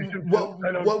you the truth.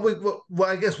 I don't.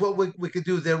 I guess what we could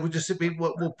do there,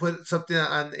 we'll put something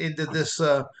on into this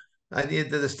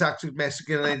toxic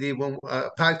masculinity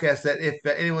podcast, that if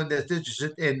anyone that's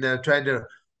interested in trying to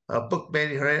book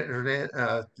Manny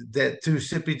Hernandez, that to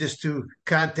simply just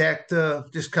contact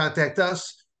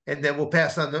us, and then we'll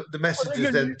pass on the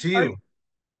messages then to you.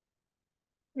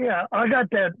 Yeah, I got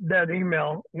that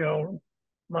email.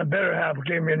 My better half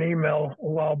gave me an email a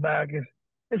while back.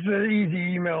 It's an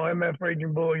easy email,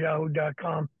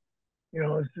 mfragingbull@yahoo.com.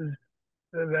 It's just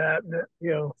that.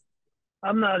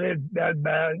 I'm not that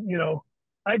bad.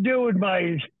 I deal with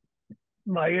my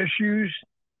issues.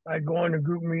 I go into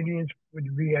group meetings with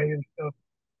the VA and stuff.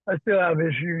 I still have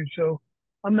issues, so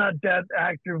I'm not that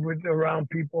active around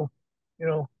people.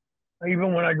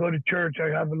 Even when I go to church, I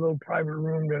have a little private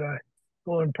room that I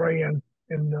go and pray in,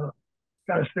 and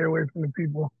kind of stay away from the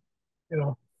people.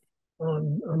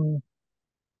 I'm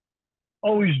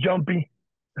always jumpy.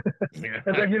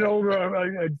 As I get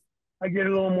older, I get a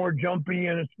little more jumpy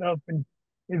and stuff. And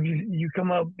if you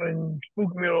come up and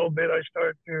spook me a little bit, I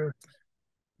start to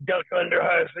duck under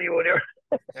high, see whatever.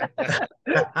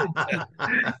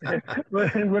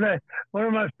 One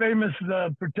of my famous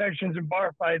protections in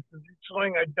bar fights is you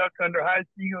swing, I duck under high,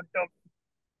 see you dump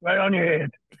right on your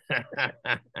head.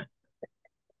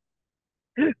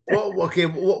 Well, okay.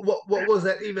 What was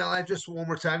that email address one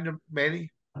more time to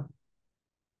Manny?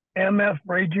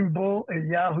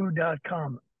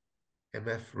 mfragingbull@yahoo.com.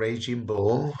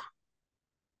 mfragingbull.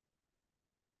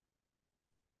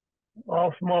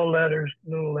 All small letters,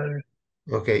 little letters.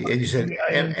 Okay, and you said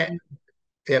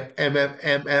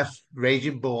MF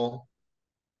Raging Bull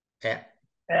at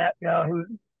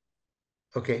yahoo.com.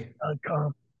 Okay.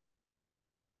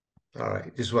 All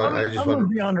right. I'm gonna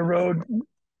be on the road.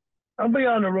 I'll be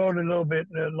on the road a little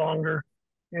bit longer.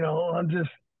 I'm just,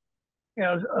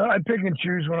 I pick and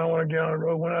choose when I want to get on the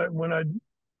road. When I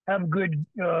have good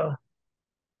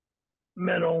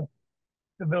mental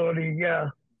stability, yeah,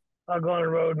 I'll go on the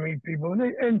road and meet people.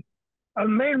 And the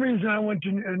main reason I went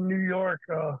to New York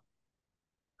to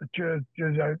a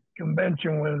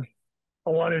convention was I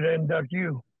wanted to induct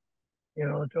you.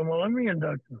 So well, let me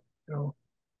induct you.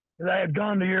 Because I had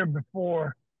gone the year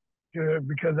before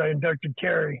because I inducted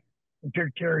Terry and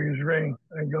took Terry's ring.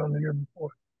 I had gone the year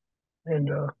before, and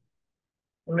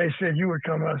when they said you were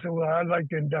coming, I said, "Well, I'd like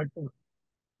to induct him."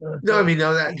 No, I mean,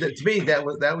 no. To me, that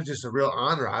was just a real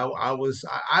honor. I was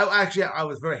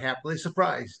very happily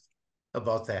surprised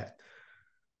about that.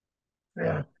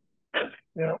 Yeah,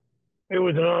 yeah, it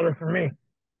was an honor for me,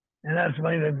 and that's the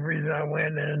reason I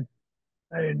went. And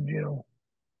I didn't,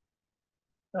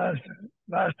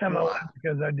 last time I went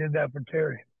because I did that for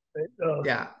Terry. But,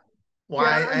 yeah. Well,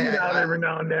 I get out every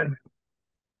now and then.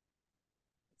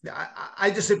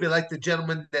 I just simply like the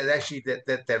gentlemen that actually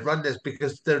that run this,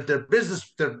 because they're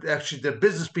business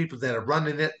people that are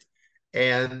running it,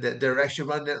 and they're actually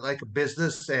running it like a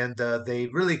business, and they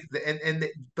really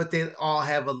but they all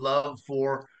have a love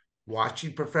for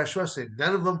watching professional wrestling.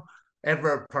 None of them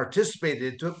ever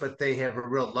participated into it, but they have a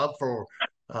real love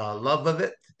of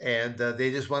it, and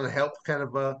they just want to help kind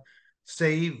of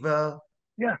save a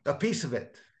piece of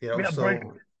it.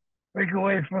 Break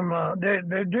away from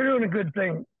they're doing a good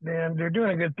thing, man. They're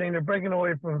doing a good thing. They're breaking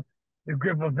away from the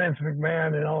grip of Vince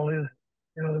McMahon and all his.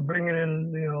 They're bringing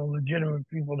in legitimate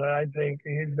people that I think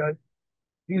he's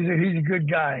a good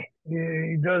guy.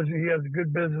 He has a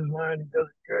good business mind. He does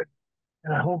it good,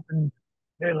 and I hope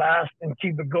they last and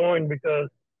keep it going, because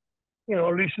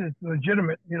at least it's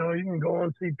legitimate. You can go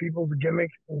and see people's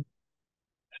gimmicks and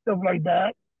stuff like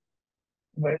that,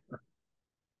 but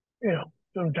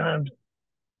sometimes.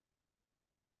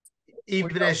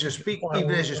 even as you're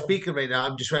speaking right now,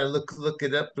 I'm just trying to look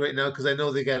it up right now because I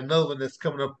know they got another one that's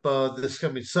coming up this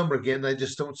coming summer again. I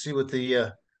just don't see what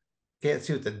the can't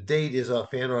see what the date is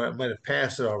offhand, or I might have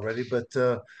passed it already. But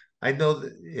I know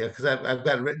that, yeah, because I've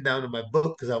got it written down in my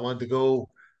book because I wanted to go.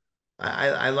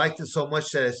 I liked it so much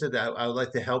that I said I would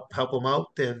like to help them out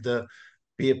and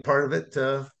be a part of it.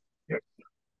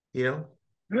 You know,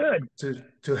 Good.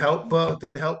 to help Yeah,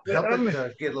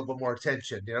 it get a little bit more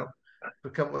attention. You know, to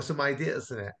come up with some ideas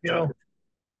in that. you know,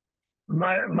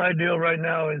 my deal right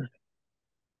now is,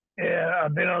 yeah,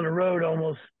 I've been on the road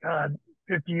almost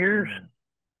 50 years,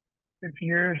 50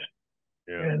 years,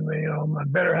 Yeah. and my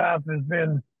better half has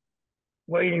been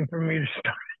waiting for me to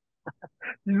stop.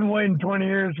 She's been waiting 20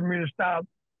 years for me to stop.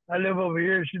 I live over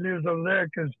here. She lives over there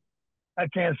because I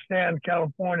can't stand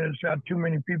California. It's got too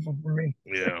many people for me.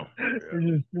 Yeah. There's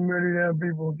just too many damn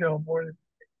people in California.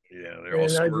 Yeah, they're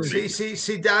all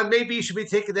See, Don. Maybe you should be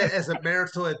taking that as a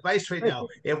marital advice right now.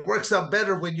 It works out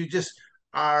better when you just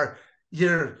are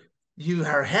you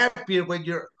are happier when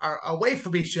you are away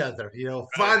from each other. You know,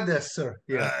 fondness or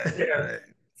Yeah.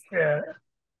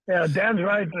 Dan's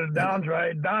right. Don's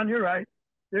right. Don, you're right.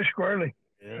 You're squarely.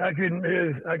 Yeah. I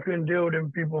couldn't deal with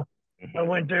them people. I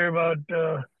went there about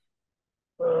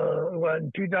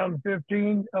in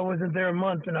 2015. I wasn't there a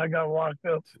month and I got locked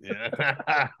up. Yeah.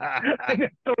 I got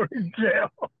thrown in jail.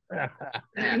 I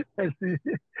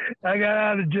got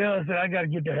out of jail. I said, I got to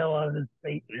get the hell out of this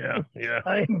state. Yeah.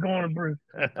 I ain't going to prison.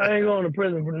 I ain't going to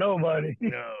prison for nobody.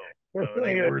 No, it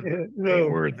ain't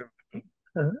worth it.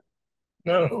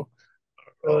 No.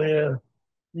 Oh yeah,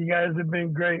 you guys have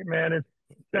been great, man. It's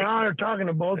an honor talking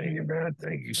to both of you, man.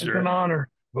 Thank you, it's sir. An honor.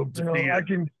 Hope to see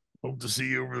you. Hope to see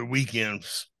you over the weekend.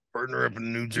 Partner up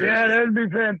in New Jersey. Yeah, that'd be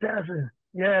fantastic.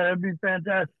 Yeah, that'd be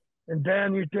fantastic. And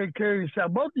Dan, you take care of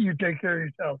yourself. Both of you take care of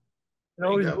yourself. And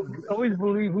always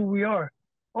believe who we are.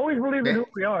 Always believe in who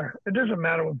we are. It doesn't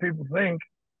matter what people think.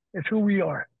 It's who we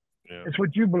are. Yeah. It's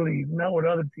what you believe, not what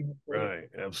other people believe. Right,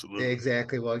 absolutely.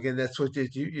 Exactly. Well, again, that's what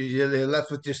you're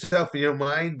left with yourself in your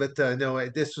mind. But no,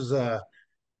 this was the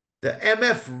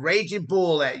MF Raging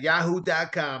Bull at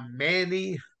yahoo.com.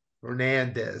 Manny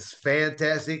Fernandez.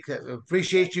 Fantastic.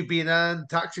 Appreciate you being on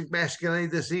Toxic Masculinity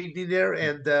this evening there.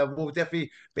 And we'll definitely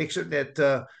make certain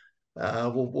that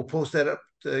we'll post that up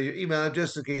to your email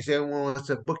address in case anyone wants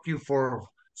to book you for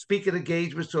speaking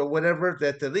engagements or whatever,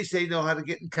 that at least they know how to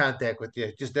get in contact with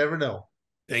you. Just never know.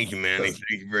 Thank you, Manny. Thank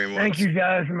you very much. Thank you,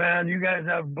 guys, man. You guys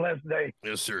have a blessed day.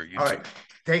 Yes, sir. You All too. right.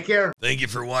 Take care. Thank you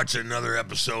for watching another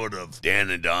episode of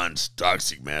Dan and Don's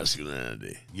Toxic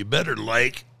Masculinity. You better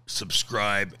like,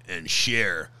 subscribe, and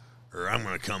share, or I'm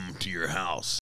going to come to your house.